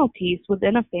interpersonal piece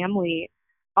within a family,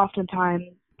 oftentimes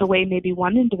the way maybe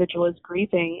one individual is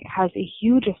grieving has a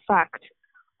huge effect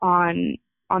on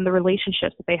the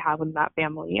relationships that they have in that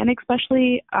family. And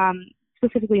especially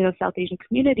specifically in the South Asian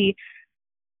community,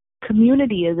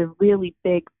 community is a really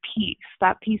big piece,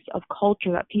 that piece of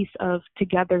culture, that piece of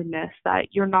togetherness, that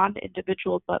you're not an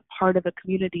individual but part of a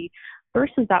community,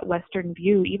 versus that Western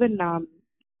view. Even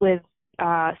with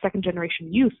second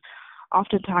generation youth,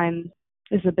 oftentimes,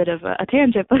 this is a bit of a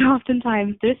tangent, but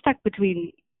oftentimes they're stuck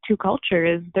between two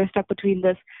cultures. They're stuck between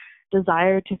this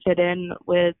desire to fit in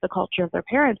with the culture of their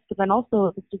parents, but then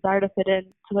also this desire to fit in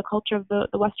to the culture of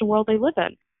the Western world they live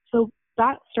in. So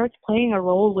that starts playing a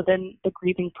role within the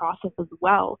grieving process as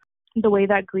well. The way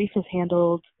that grief is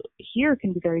handled here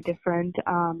can be very different,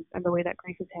 and the way that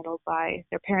grief is handled by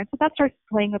their parents. But that starts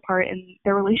playing a part in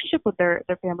their relationship with their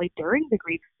family during the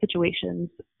grief situations.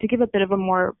 To give a bit of a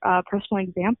more personal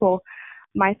example,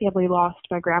 my family lost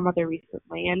my grandmother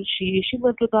recently, and she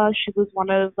lived with us. She was one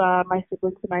of my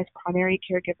siblings and I's primary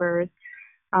caregivers.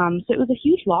 So it was a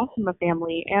huge loss in the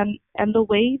family, and the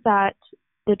way that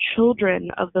the children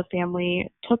of the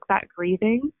family took that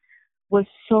grieving was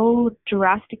so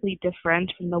drastically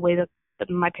different from the way that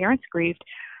my parents grieved.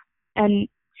 And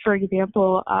for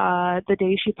example, the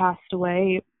day she passed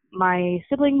away, my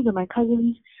siblings and my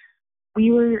cousins,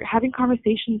 we were having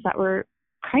conversations that were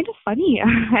kind of funny.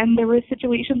 And there were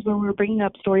situations where we were bringing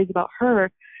up stories about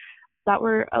her that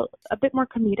were a bit more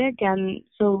comedic. And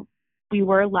so we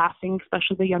were laughing,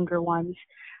 especially the younger ones,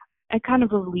 and kind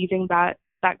of relieving that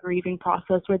grieving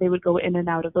process where they would go in and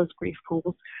out of those grief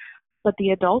pools. But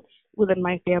the adults within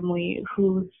my family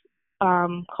whose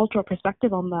cultural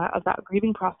perspective on that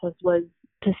grieving process was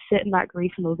to sit in that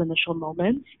grief in those initial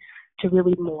moments, to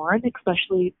really mourn,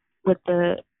 especially with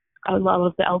a lot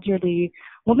of the elderly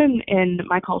women in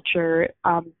my culture,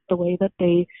 the way that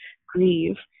they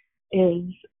grieve is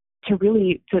to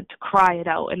really to cry it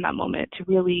out in that moment, to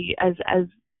really as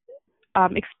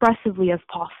expressively as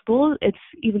possible. It's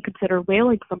even considered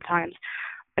wailing sometimes,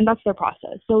 and that's their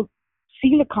process. So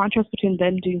seeing the contrast between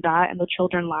them doing that and the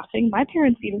children laughing, my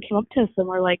parents even came up to us and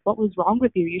were like, "What was wrong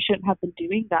with you? You shouldn't have been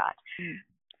doing that."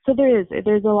 So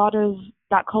there's a lot of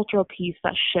that cultural piece.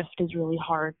 That shift is really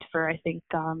hard for, I think,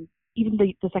 even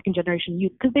the second generation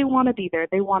youth, because they want to be there,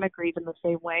 they want to grieve in the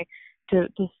same way to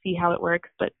see how it works,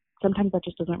 but sometimes that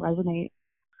just doesn't resonate.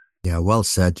 Yeah, well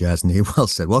said, Jasny. Well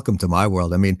said. Welcome to my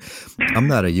world. I mean, I'm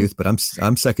not a youth, but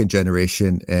I'm second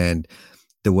generation, and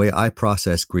the way I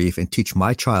process grief and teach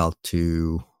my child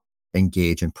to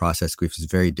engage and process grief is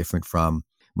very different from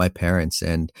my parents.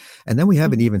 And then we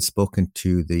haven't even spoken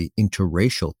to the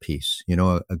interracial piece. You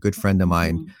know, a good friend of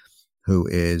mine who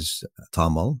is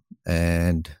Tamil,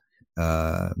 and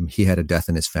he had a death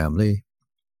in his family,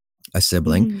 a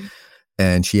sibling,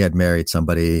 and she had married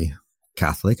somebody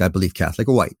Catholic, I believe Catholic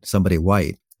or white, somebody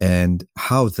white. And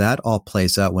how that all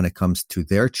plays out when it comes to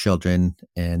their children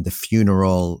and the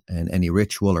funeral and any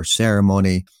ritual or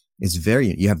ceremony is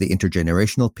you have the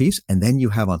intergenerational piece. And then you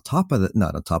have not on top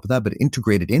of that, but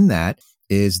integrated in that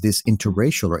is this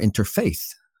interracial or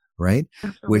interfaith, right?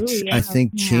 Absolutely, which yeah. I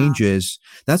think changes.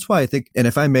 That's why I think, and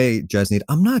if I may, Jasneet,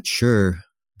 I'm not sure,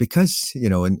 because, you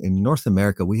know, in North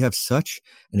America, we have such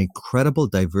an incredible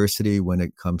diversity when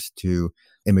it comes to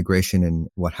immigration and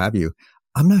what have you.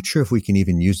 I'm not sure if we can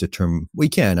even use the term, we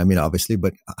can, I mean, obviously,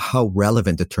 but how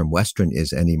relevant the term Western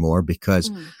is anymore,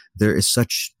 because there is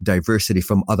such diversity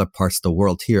from other parts of the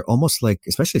world here, almost like,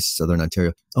 especially Southern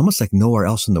Ontario, almost like nowhere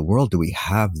else in the world do we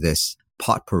have this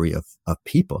potpourri of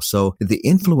people. So the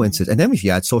influences, and then if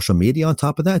you add social media on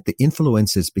top of that, the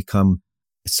influences become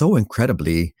so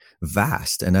incredibly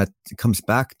vast. And that comes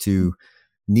back to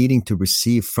needing to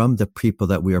receive from the people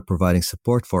that we are providing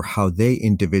support for, how they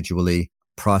individually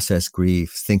process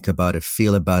grief, think about it,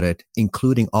 feel about it,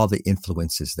 including all the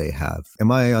influences they have.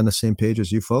 Am I on the same page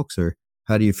as you folks, or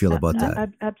how do you feel about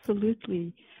that?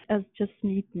 Absolutely. As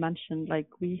Jasneet mentioned, like,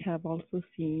 we have also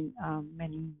seen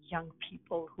many young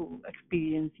people who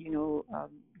experience,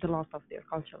 the loss of their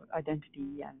cultural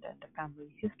identity and the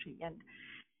family history,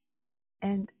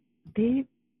 and they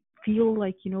feel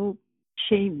like,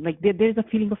 shame, like there's a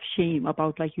feeling of shame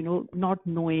about, like, not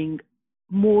knowing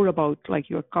more about, like,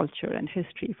 your culture and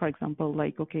history. For example,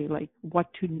 like, okay, like what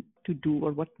to do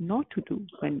or what not to do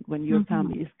when your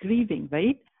family is grieving,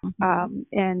 right?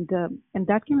 And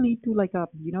that can lead to, like,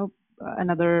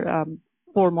 another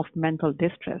form of mental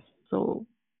distress. So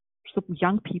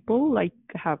young people, like,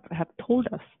 have told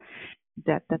us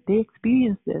that they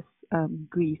experience this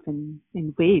grief in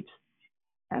waves,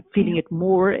 feeling it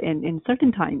more in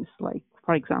certain times, like,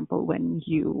 for example, when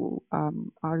you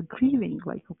are grieving,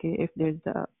 like, okay, if there's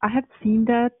I have seen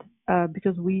that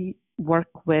because we work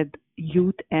with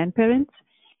youth and parents,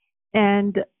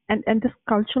 and this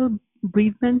cultural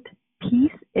bereavement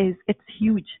piece it's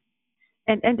huge.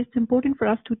 And it's important for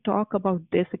us to talk about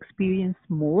this experience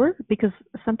more, because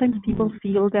sometimes people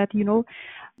feel that,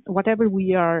 whatever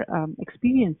we are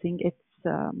experiencing,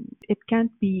 it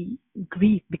can't be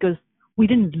grief because we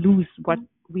didn't lose what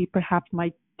we perhaps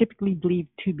might typically believe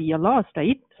to be a loss,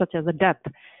 right? Such as a death.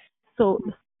 So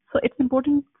it's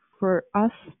important for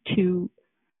us to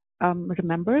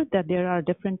remember that there are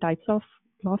different types of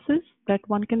losses that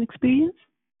one can experience.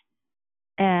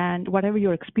 And whatever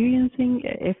you're experiencing,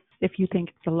 if you think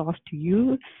it's a loss to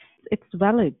you, it's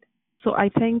valid. So I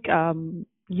think,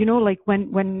 like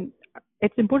when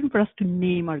it's important for us to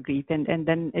name our grief, and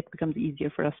then it becomes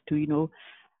easier for us to,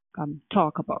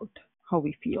 talk about how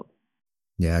we feel.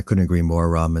 Yeah, I couldn't agree more,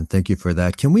 Ram, and thank you for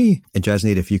that. Can we, and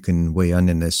Jasneet, if you can weigh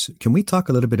in this, can we talk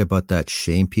a little bit about that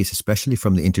shame piece, especially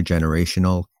from the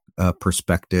intergenerational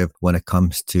perspective when it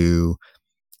comes to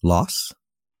loss?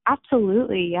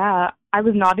 Absolutely, yeah. I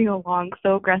was nodding along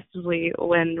so aggressively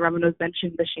when Raman was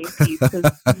mentioning the shame piece because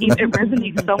it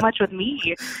resonates so much with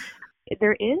me.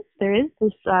 There is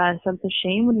this sense of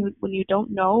shame when you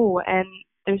don't know, and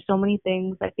there's so many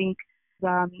things. I think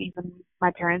even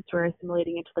my parents were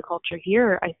assimilating into the culture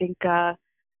here. I think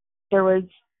there was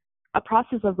a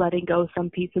process of letting go some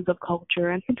pieces of culture,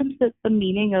 and sometimes the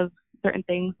meaning of certain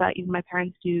things that even my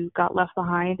parents do got left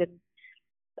behind. And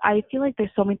I feel like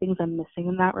there's so many things I'm missing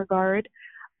in that regard.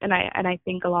 And I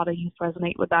think a lot of youth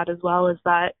resonate with that as well, is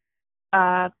that,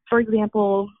 for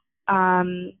example,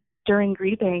 during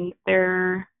grieving,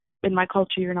 in my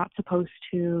culture, you're not supposed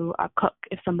to cook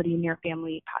if somebody in your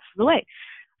family passes away.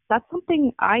 That's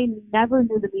something I never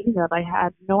knew the meaning of. I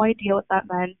had no idea what that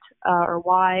meant or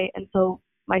why. And so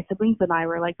my siblings and I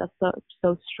were like, that's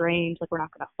so strange. Like, we're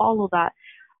not going to follow that.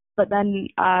 But then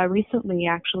recently,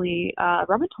 actually,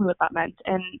 Robin told me what that meant.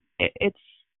 And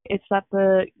it's that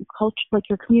the culture, like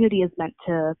your community is meant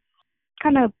to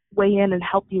kind of weigh in and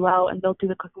help you out, and they'll do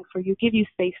the cooking for you, give you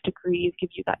space to grieve, give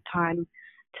you that time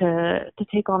to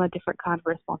take on a different kind of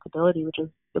responsibility, which is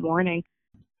the mourning.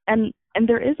 And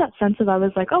there is that sense of, I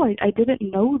was like, oh, I didn't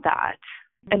know that.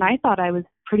 And I thought I was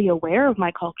pretty aware of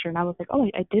my culture, and I was like, oh,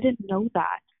 I didn't know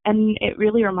that. And it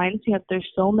really reminds me of there's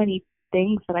so many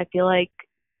things that I feel like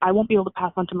I won't be able to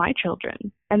pass on to my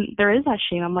children. And there is that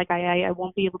shame. I'm like, I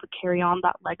won't be able to carry on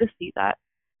that legacy that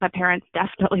my parents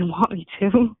definitely want me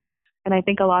to. And I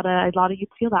think a lot of youth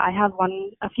feel that. I have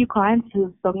a few clients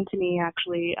who've spoken to me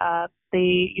actually.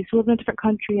 They used to live in a different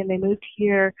country and they moved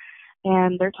here,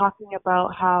 and they're talking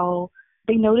about how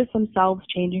they notice themselves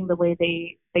changing the way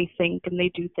they think and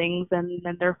they do things, and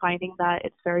then they're finding that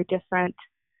it's very different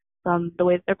from the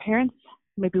way that their parents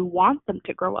maybe want them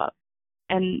to grow up.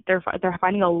 And they're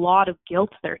finding a lot of guilt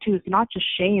there too. It's not just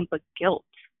shame, but guilt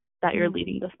that you're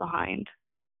leaving this behind.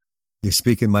 You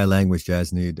speak in my language,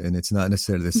 Jasneet, and it's not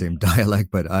necessarily the same dialect,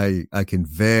 but I can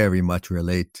very much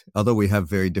relate. Although we have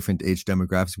very different age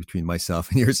demographics between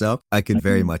myself and yourself, I can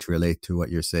very much relate to what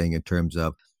you're saying in terms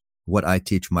of what I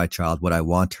teach my child, what I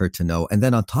want her to know. And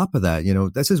then on top of that,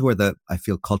 this is where I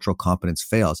feel cultural competence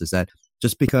fails, is that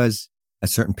just because a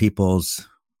certain people's,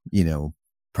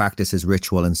 practices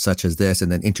ritual and such as this, and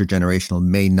then intergenerational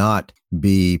may not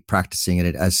be practicing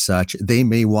it as such. They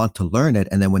may want to learn it,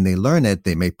 and then when they learn it,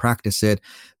 they may practice it.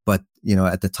 But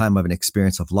at the time of an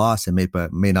experience of loss, it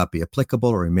may not be applicable,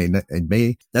 or it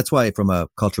may. That's why, from a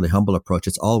culturally humble approach,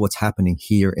 it's all what's happening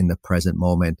here in the present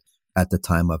moment at the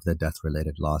time of the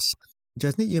death-related loss.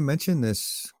 Jasneet, you mentioned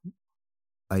this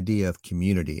idea of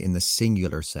community in the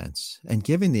singular sense, and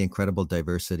given the incredible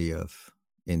diversity of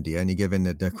India, and given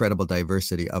the incredible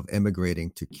diversity of immigrating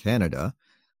to Canada,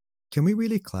 can we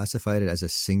really classify it as a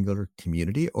singular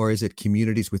community, or is it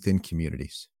communities within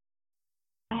communities?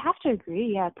 I have to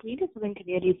agree. Yeah, communities within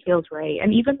communities feels right.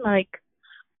 And even I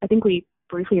think we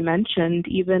briefly mentioned,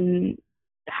 even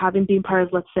having been part of,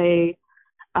 let's say,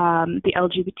 the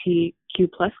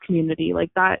LGBTQ plus community,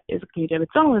 like that is a community of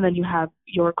its own. And then you have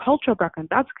your cultural background,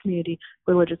 that's a community.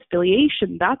 Religious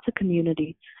affiliation, that's a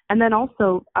community. And then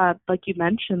also, like you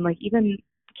mentioned, like even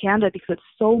Canada, because it's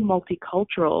so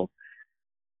multicultural,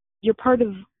 you're part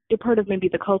of maybe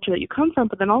the culture that you come from,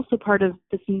 but then also part of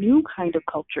this new kind of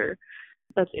culture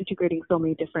that's integrating so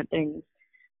many different things.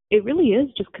 It really is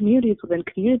just communities within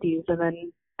communities. And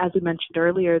then, as we mentioned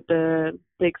earlier, the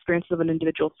experience of an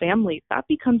individual family, that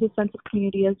becomes a sense of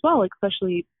community as well,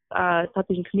 especially South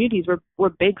Asian communities. We're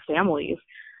big families,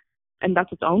 and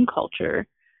that's its own culture.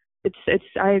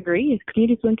 I agree. It's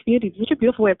communities within communities. It's such a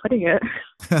beautiful way of putting it.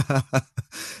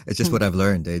 It's just what I've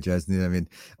learned, Jasneet. I mean,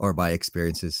 or by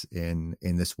experiences in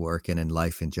this work and in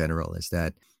life in general, is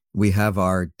that we have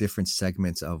our different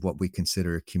segments of what we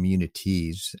consider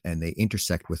communities, and they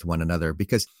intersect with one another.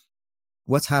 Because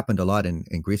what's happened a lot in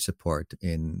grief support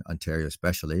in Ontario,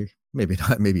 especially, maybe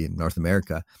not, maybe in North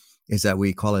America, is that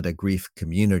we call it a grief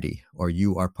community, or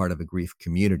you are part of a grief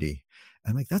community.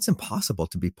 And like, that's impossible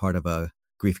to be part of a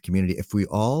grief community if we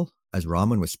all, as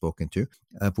Raman was spoken to,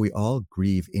 if we all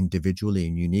grieve individually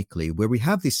and uniquely, where we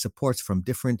have these supports from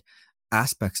different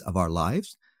aspects of our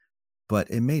lives, but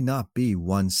it may not be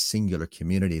one singular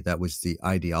community. That was the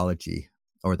ideology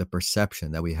or the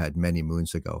perception that we had many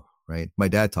moons ago, right? My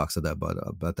dad talks about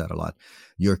that a lot.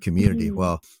 Your community. Mm-hmm.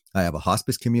 Well, I have a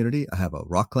hospice community. I have a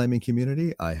rock climbing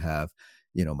community. I have,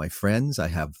 my friends. I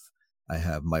have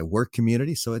my work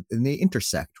community. So and they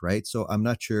intersect, right? So I'm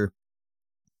not sure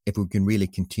if we can really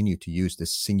continue to use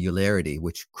this singularity,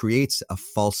 which creates a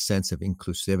false sense of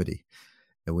inclusivity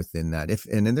within that.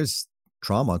 And then there's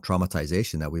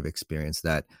traumatization that we've experienced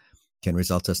that can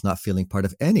result us not feeling part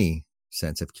of any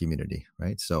sense of community,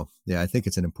 right? So yeah, I think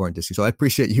it's an important issue. So I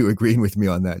appreciate you agreeing with me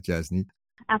on that, Jasneet.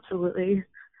 Absolutely.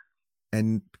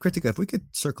 And Kritika, if we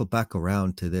could circle back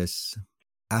around to this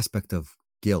aspect of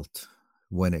guilt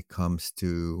when it comes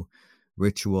to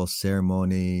ritual,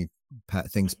 ceremony,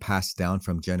 things passed down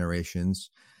from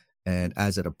generations, and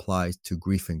as it applies to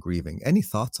grief and grieving. Any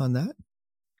thoughts on that?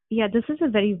 Yeah, this is a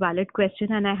very valid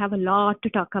question, and I have a lot to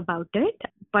talk about it.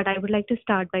 But I would like to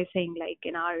start by saying, like,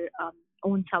 in our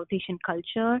own South Asian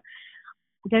culture,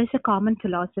 there is a common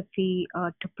philosophy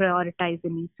to prioritize the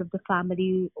needs of the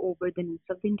family over the needs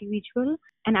of the individual.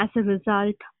 And as a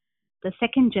result, the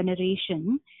second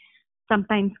generation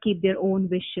sometimes keep their own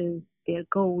wishes, their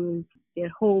goals, their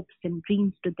hopes and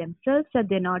dreams to themselves, that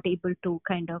they're not able to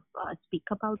kind of speak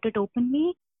about it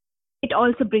openly. It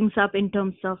also brings up in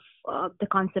terms of the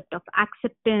concept of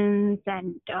acceptance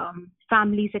and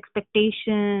families'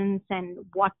 expectations and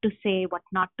what to say, what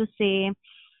not to say.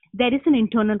 There is an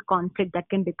internal conflict that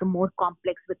can become more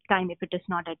complex with time if it is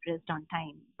not addressed on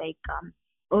time. Like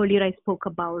earlier I spoke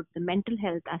about the mental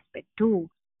health aspect too.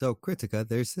 So Kritika,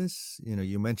 there's this,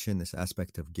 you mentioned this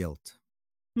aspect of guilt.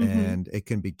 Mm-hmm. And it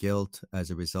can be guilt as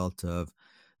a result of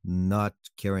not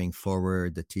carrying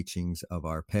forward the teachings of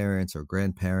our parents or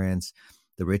grandparents,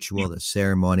 the ritual, the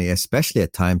ceremony, especially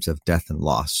at times of death and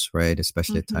loss, right?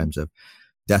 Especially at times of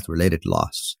death-related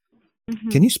loss.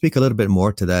 Can you speak a little bit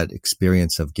more to that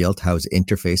experience of guilt, how it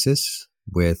interfaces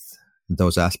with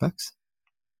those aspects?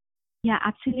 Yeah,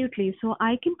 absolutely. So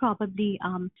I can probably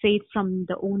say it from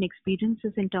the own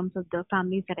experiences in terms of the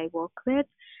families that I work with.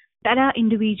 There are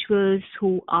individuals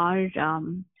who are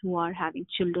having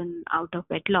children out of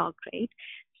wedlock, right?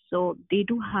 So they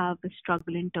do have a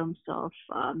struggle in terms of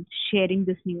sharing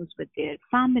this news with their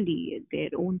family, their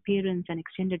own parents and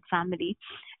extended family,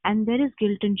 and there is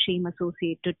guilt and shame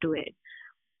associated to it.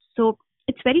 So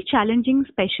it's very challenging,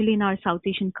 especially in our South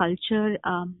Asian culture,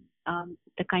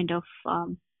 the kind of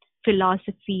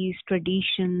philosophies,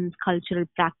 traditions, cultural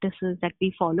practices that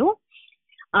we follow.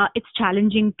 It's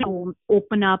challenging to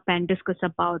open up and discuss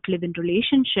about live-in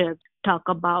relationships, talk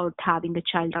about having a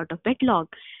child out of wedlock.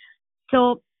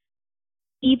 So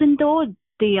even though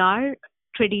they are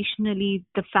traditionally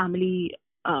the family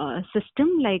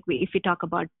system, like if we talk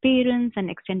about parents and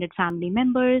extended family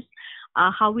members,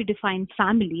 how we define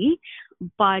family,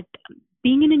 but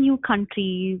being in a new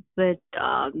country with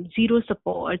zero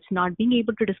supports, not being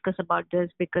able to discuss about this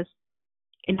because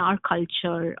in our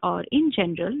culture or in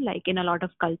general, like in a lot of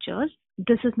cultures,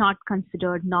 this is not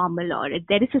considered normal, or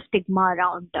there is a stigma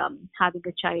around having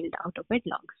a child out of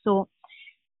wedlock. So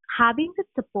having the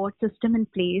support system in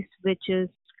place, which is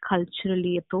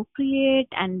culturally appropriate,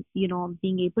 and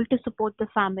being able to support the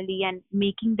family and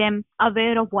making them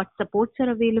aware of what supports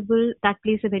are available, that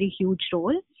plays a very huge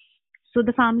role. So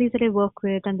the families that I work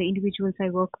with and the individuals I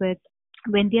work with,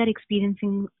 when they are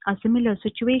experiencing a similar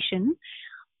situation,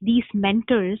 these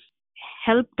mentors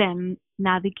help them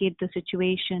navigate the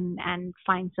situation and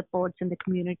find supports in the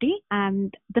community.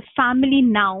 And the family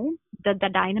now, the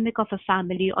dynamic of a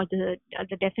family, or the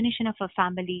definition of a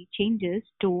family changes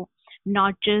to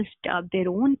not just their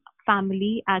own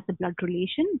family as a blood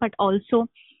relation, but also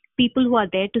people who are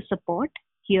there to support,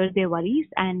 hear their worries,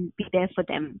 and be there for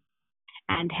them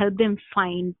and help them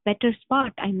find better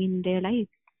spot, in their life.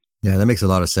 Yeah, that makes a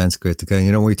lot of sense,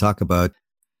 Kritika. When we talk about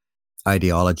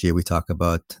ideology, we talk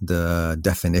about the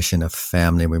definition of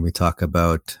family, when we talk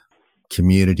about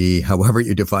community, however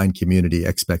you define community,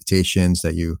 expectations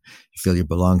that you feel you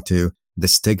belong to, the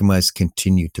stigmas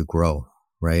continue to grow,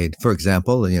 right? For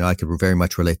example, I could very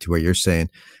much relate to what you're saying.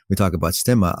 We talk about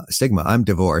stigma. I'm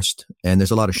divorced, and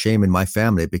there's a lot of shame in my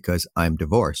family because I'm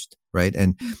divorced, right?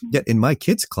 And yet in my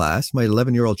kids' class, my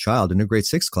 11-year-old child in her grade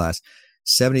 6 class,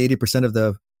 70-80% of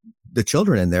the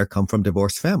children in there come from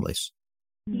divorced families.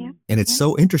 Yeah. And it's Yeah.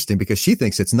 so interesting because she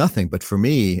thinks it's nothing. But for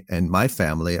me and my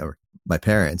family or my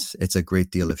parents, it's a great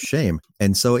deal of shame.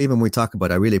 And so even when we talk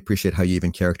about, I really appreciate how you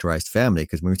even characterized family,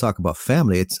 because when we talk about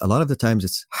family, it's a lot of the times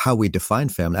it's how we define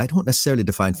family. I don't necessarily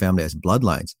define family as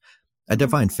bloodlines. I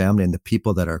define family in the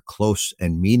people that are close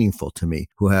and meaningful to me,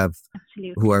 who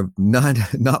are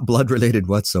not blood related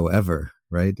whatsoever,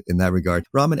 right? In that regard.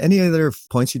 Raman, any other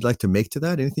points you'd like to make to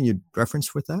that? Anything you'd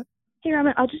reference with that? Hey,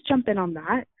 Raman, I'll just jump in on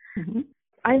that. Mm-hmm.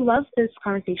 I love this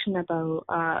conversation about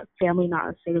family not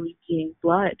necessarily being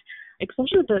blood.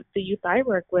 Especially the youth I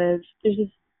work with, there's this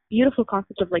beautiful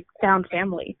concept of like found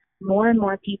family. More and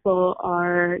more people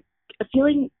are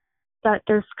feeling that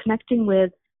they're connecting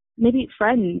with maybe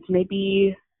friends,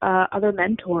 maybe other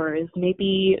mentors,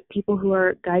 maybe people who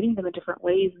are guiding them in different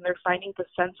ways, and they're finding the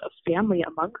sense of family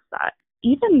amongst that.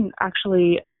 Even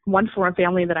actually, one form of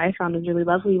family that I found was really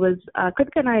lovely was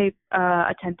Kritika and I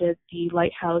attended the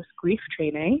Lighthouse grief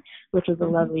training, which was a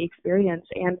lovely experience.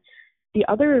 And the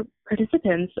other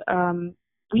participants,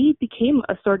 we became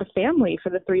a sort of family for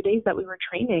the 3 days that we were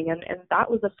training, and that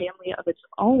was a family of its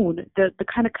own. The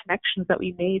kind of connections that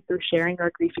we made through sharing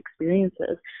our grief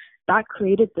experiences, that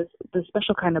created this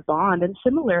special kind of bond. And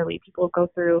similarly, people go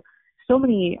through so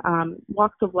many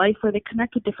walks of life where they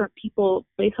connect with different people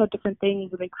based on different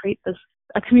things, and they create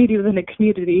a community within a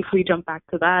community, if we jump back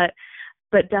to that.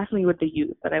 But definitely with the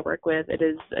youth that I work with, it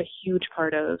is a huge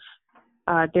part of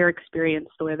their experience,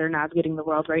 the way they're navigating the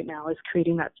world right now, is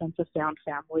creating that sense of found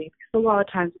family. Because a lot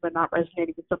of times when they're not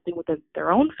resonating with something within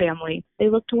their own family, they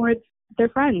look towards their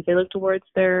friends, they look towards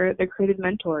their creative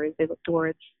mentors, they look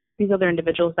towards these other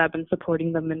individuals that have been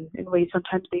supporting them in ways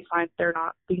sometimes they find they're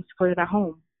not being supported at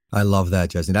home. I love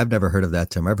that, Jasmine. I've never heard of that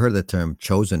term. I've heard the term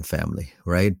chosen family,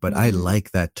 right? But I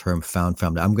like that term found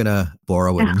family. I'm going to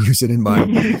borrow it and use it in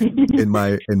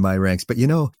my ranks. But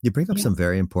you bring up some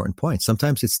very important points.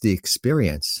 Sometimes it's the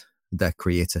experience that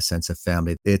creates a sense of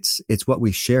family. It's what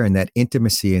we share in that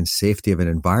intimacy and safety of an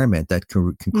environment that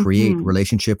can create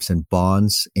relationships and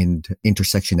bonds and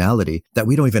intersectionality that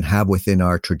we don't even have within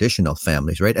our traditional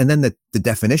families, right? And then the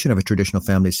definition of a traditional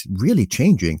family is really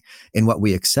changing in what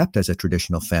we accept as a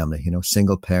traditional family,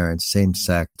 single parents, same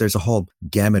sex. There's a whole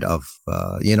gamut of,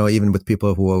 even with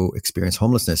people who experience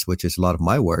homelessness, which is a lot of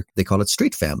my work, they call it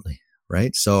street family,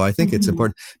 right? So I think it's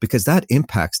important because that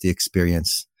impacts the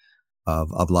experience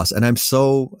of loss. And I'm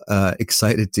so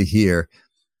excited to hear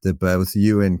that both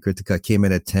you and Kritika came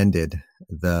and attended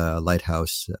the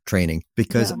Lighthouse training,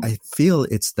 because I feel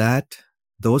it's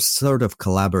those sort of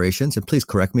collaborations, and please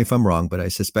correct me if I'm wrong, but I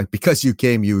suspect because you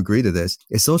came, you agree to this,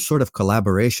 it's those sort of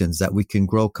collaborations that we can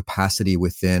grow capacity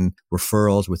within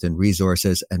referrals, within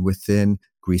resources, and within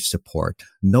grief support.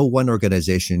 No one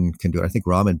organization can do it. I think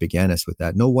Raman began us with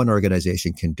that. No one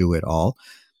organization can do it all.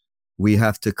 We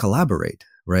have to collaborate,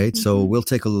 right? So we'll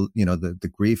take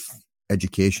the grief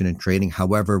education and training,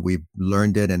 however we've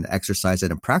learned it and exercise it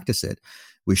and practice it.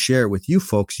 We share it with you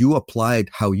folks. You applied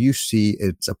how you see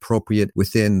it's appropriate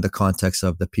within the context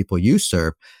of the people you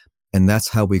serve. And that's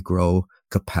how we grow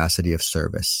capacity of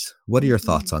service. What are your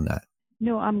thoughts on that?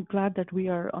 No, I'm glad that we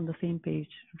are on the same page,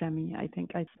 Remy. I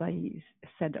think, as I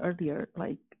said earlier,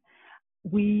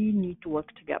 we need to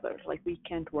work together. We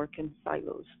can't work in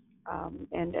silos.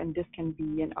 And this can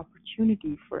be an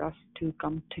opportunity for us to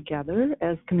come together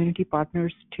as community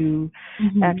partners to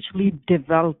actually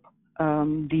develop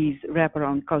these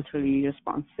wraparound culturally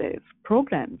responsive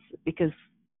programs, because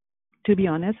to be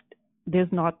honest,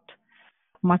 there's not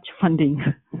much funding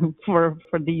for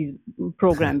these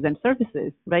programs and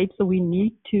services, right? So we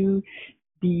need to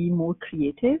be more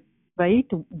creative, right?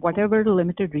 Whatever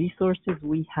limited resources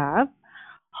we have,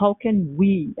 how can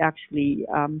we actually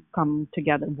come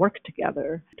together, work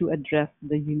together to address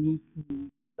the unique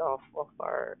needs of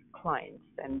our clients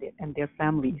and their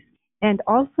families? And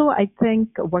also, I think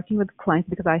working with clients,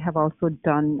 because I have also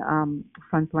done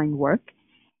frontline work,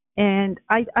 and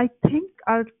I think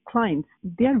our clients,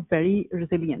 they are very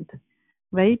resilient,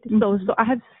 right? So I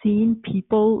have seen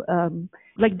people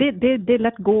they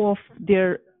let go of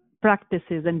their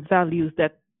practices and values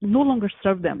that no longer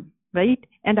serve them, right?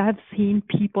 And I have seen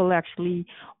people actually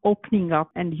opening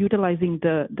up and utilizing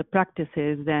the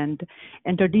practices and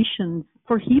traditions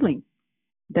for healing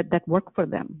that work for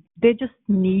them. They just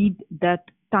need that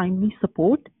timely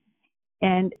support,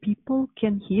 and people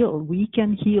can heal. We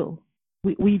can heal.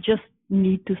 We just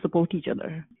need to support each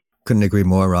other. Couldn't agree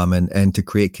more, Raman. And to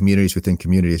create communities within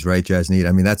communities, right, Jasneet?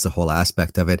 I mean, that's the whole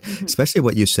aspect of it, especially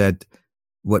what you said,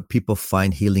 what people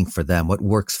find healing for them, what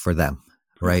works for them,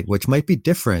 right? Which might be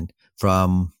different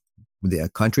from the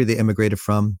country they immigrated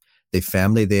from, the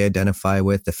family they identify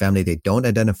with, the family they don't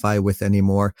identify with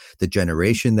anymore, the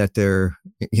generation that they're,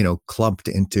 clumped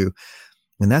into.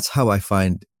 And that's how I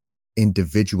find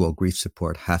individual grief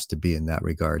support has to be in that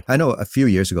regard. I know a few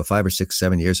years ago, 5 or 6,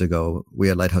 7 years ago, we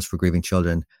at Lighthouse for Grieving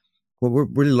Children, we're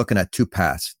really looking at two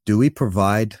paths. Do we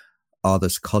provide all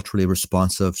this culturally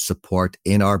responsive support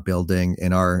in our building,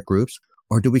 in our groups?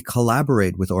 Or do we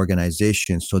collaborate with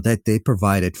organizations so that they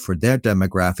provide it for their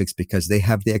demographics because they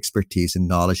have the expertise and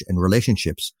knowledge and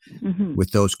relationships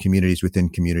with those communities within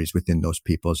those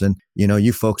peoples? And,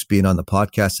 you folks being on the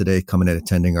podcast today, coming and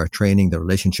attending our training, the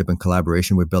relationship and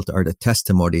collaboration we built are a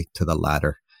testimony to the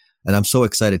latter. And I'm so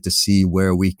excited to see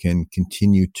where we can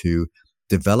continue to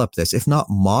develop this, if not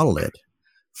model it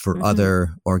for other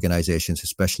organizations,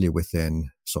 especially within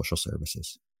social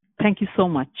services. Thank you so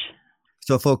much.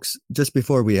 So folks, just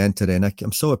before we end today, and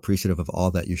I'm so appreciative of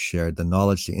all that you shared, the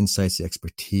knowledge, the insights, the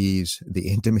expertise, the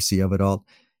intimacy of it all.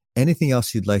 Anything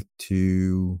else you'd like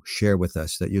to share with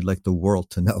us that you'd like the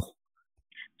world to know?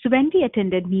 So when we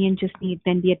attended, me and Jasneet,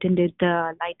 when we attended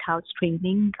the Lighthouse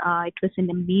training, it was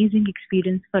an amazing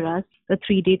experience for us. The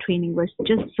 3-day training was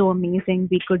just so amazing.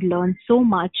 We could learn so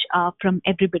much from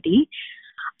everybody.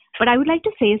 But I would like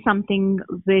to say something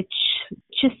which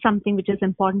is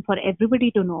important for everybody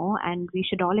to know, and we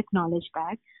should all acknowledge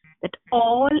that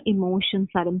all emotions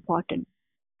are important.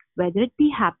 Whether it be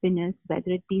happiness,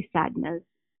 whether it be sadness,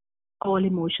 all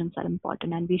emotions are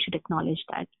important, and we should acknowledge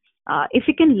that. If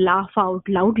we can laugh out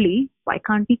loudly, why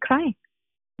can't we cry?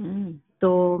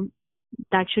 So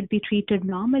that should be treated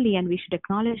normally, and we should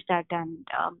acknowledge that, and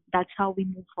that's how we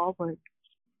move forward.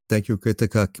 Thank you,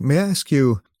 Kritika. May I ask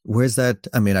you, where's that?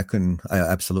 I mean, I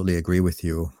absolutely agree with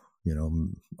you.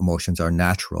 Emotions are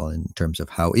natural in terms of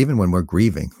how, even when we're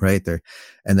grieving, right there.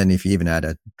 And then if you even add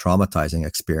a traumatizing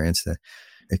experience, that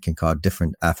it can cause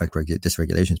different affect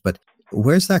dysregulations. But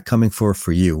where's that coming for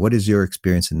you? What is your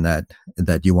experience in that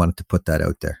you wanted to put that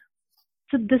out there?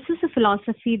 So this is a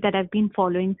philosophy that I've been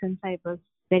following since I was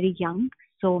very young.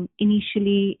 So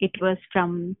initially it was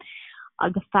from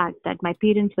the fact that my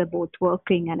parents were both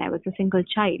working and I was a single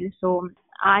child. So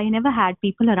I never had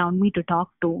people around me to talk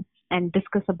to and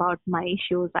discuss about my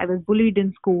issues. I was bullied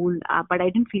in school, but I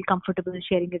didn't feel comfortable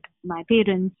sharing it with my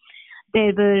parents.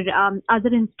 There were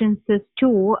other instances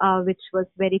too, which was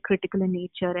very critical in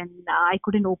nature, and I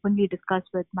couldn't openly discuss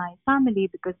with my family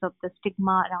because of the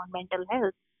stigma around mental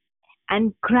health.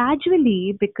 And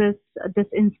gradually, because this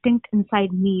instinct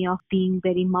inside me of being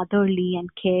very motherly and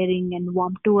caring and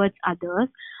warm towards others,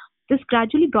 this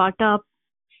gradually brought up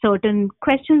certain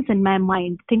questions in my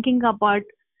mind, thinking about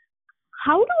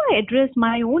how do I address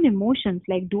my own emotions?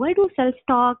 Like, do I do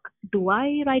self-talk? Do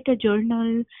I write a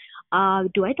journal?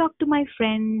 Do I talk to my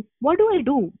friends? What do I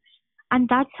do? And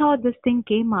that's how this thing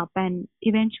came up. And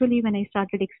eventually, when I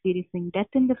started experiencing death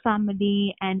in the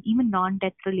family and even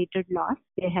non-death related loss,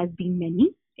 there has been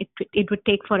many. It would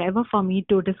take forever for me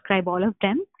to describe all of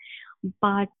them.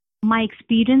 But my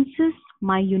experiences,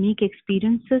 my unique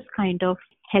experiences kind of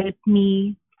helped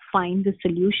me find the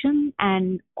solution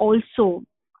and also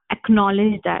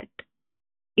acknowledge that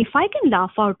if I can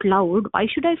laugh out loud, why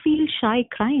should I feel shy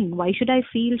crying? Why should I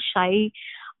feel shy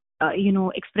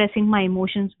expressing my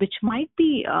emotions, which might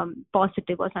be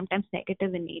positive or sometimes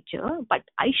negative in nature, but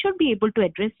I should be able to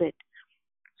address it.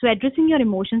 So addressing your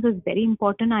emotions is very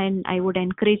important, and I would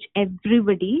encourage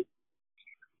everybody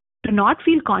to not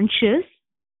feel conscious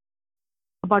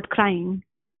about crying.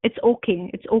 It's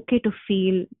okay. It's okay to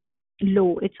feel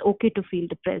low. It's okay to feel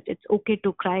depressed. It's okay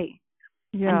to cry.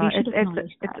 Yeah,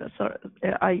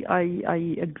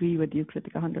 I agree with you,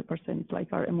 Kritika, 100%. Like,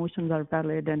 our emotions are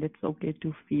valid, and it's okay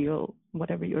to feel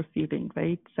whatever you're feeling,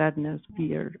 right? Sadness,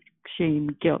 fear,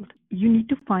 shame, guilt. You need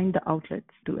to find the outlets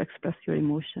to express your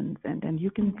emotions, and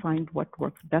you can find what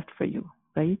works best for you,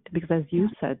 right? Because as you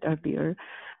said earlier,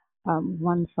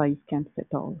 one size can't fit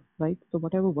all, right? So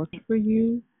whatever works for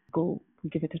you, go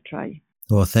give it a try.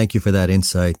 Well, thank you for that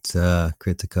insight,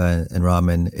 Kritika and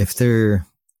Raman.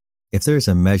 If there's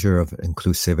a measure of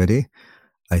inclusivity,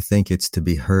 I think it's to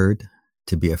be heard,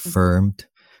 to be affirmed,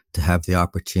 to have the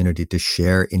opportunity to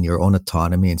share in your own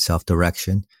autonomy and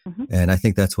self-direction. And I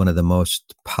think that's one of the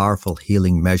most powerful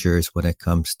healing measures when it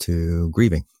comes to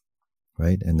grieving,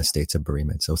 right? And the states of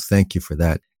bereavement. So thank you for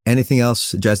that. Anything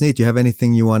else, Jasneet, do you have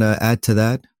anything you want to add to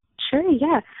that? Sure,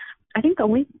 yeah. I think the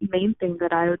only main thing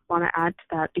that I would want to add to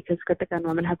that, because Kritika and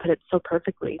Raman have put it so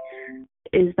perfectly,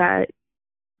 is that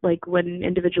like when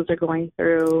individuals are going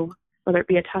through, whether it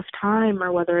be a tough time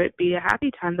or whether it be a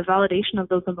happy time, the validation of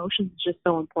those emotions is just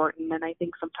so important. And I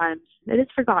think sometimes it is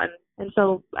forgotten. And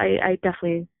so I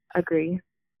definitely agree.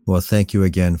 Well, thank you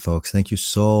again, folks. Thank you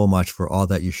so much for all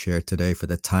that you shared today, for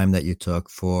the time that you took,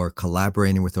 for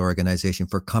collaborating with our organization,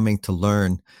 for coming to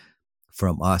learn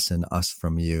from us and us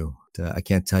from you. I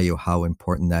can't tell you how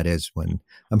important that is when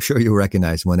I'm sure you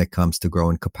recognize when it comes to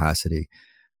growing capacity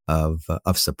of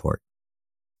support.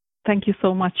 Thank you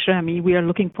so much, Rami. We are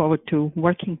looking forward to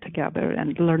working together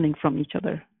and learning from each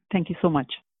other. Thank you so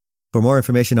much. For more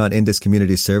information on Indus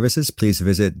Community Services, please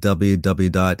visit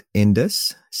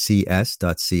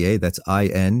www.induscs.ca. That's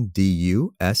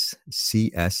INDUSCS.ca,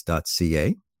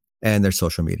 and their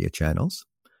social media channels.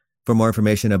 For more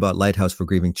information about Lighthouse for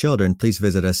Grieving Children, please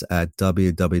visit us at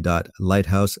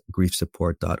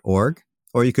www.lighthousegriefsupport.org,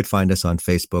 or you could find us on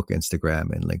Facebook,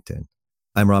 Instagram, and LinkedIn.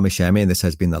 I'm Rami Shami, and this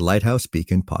has been the Lighthouse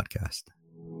Beacon Podcast.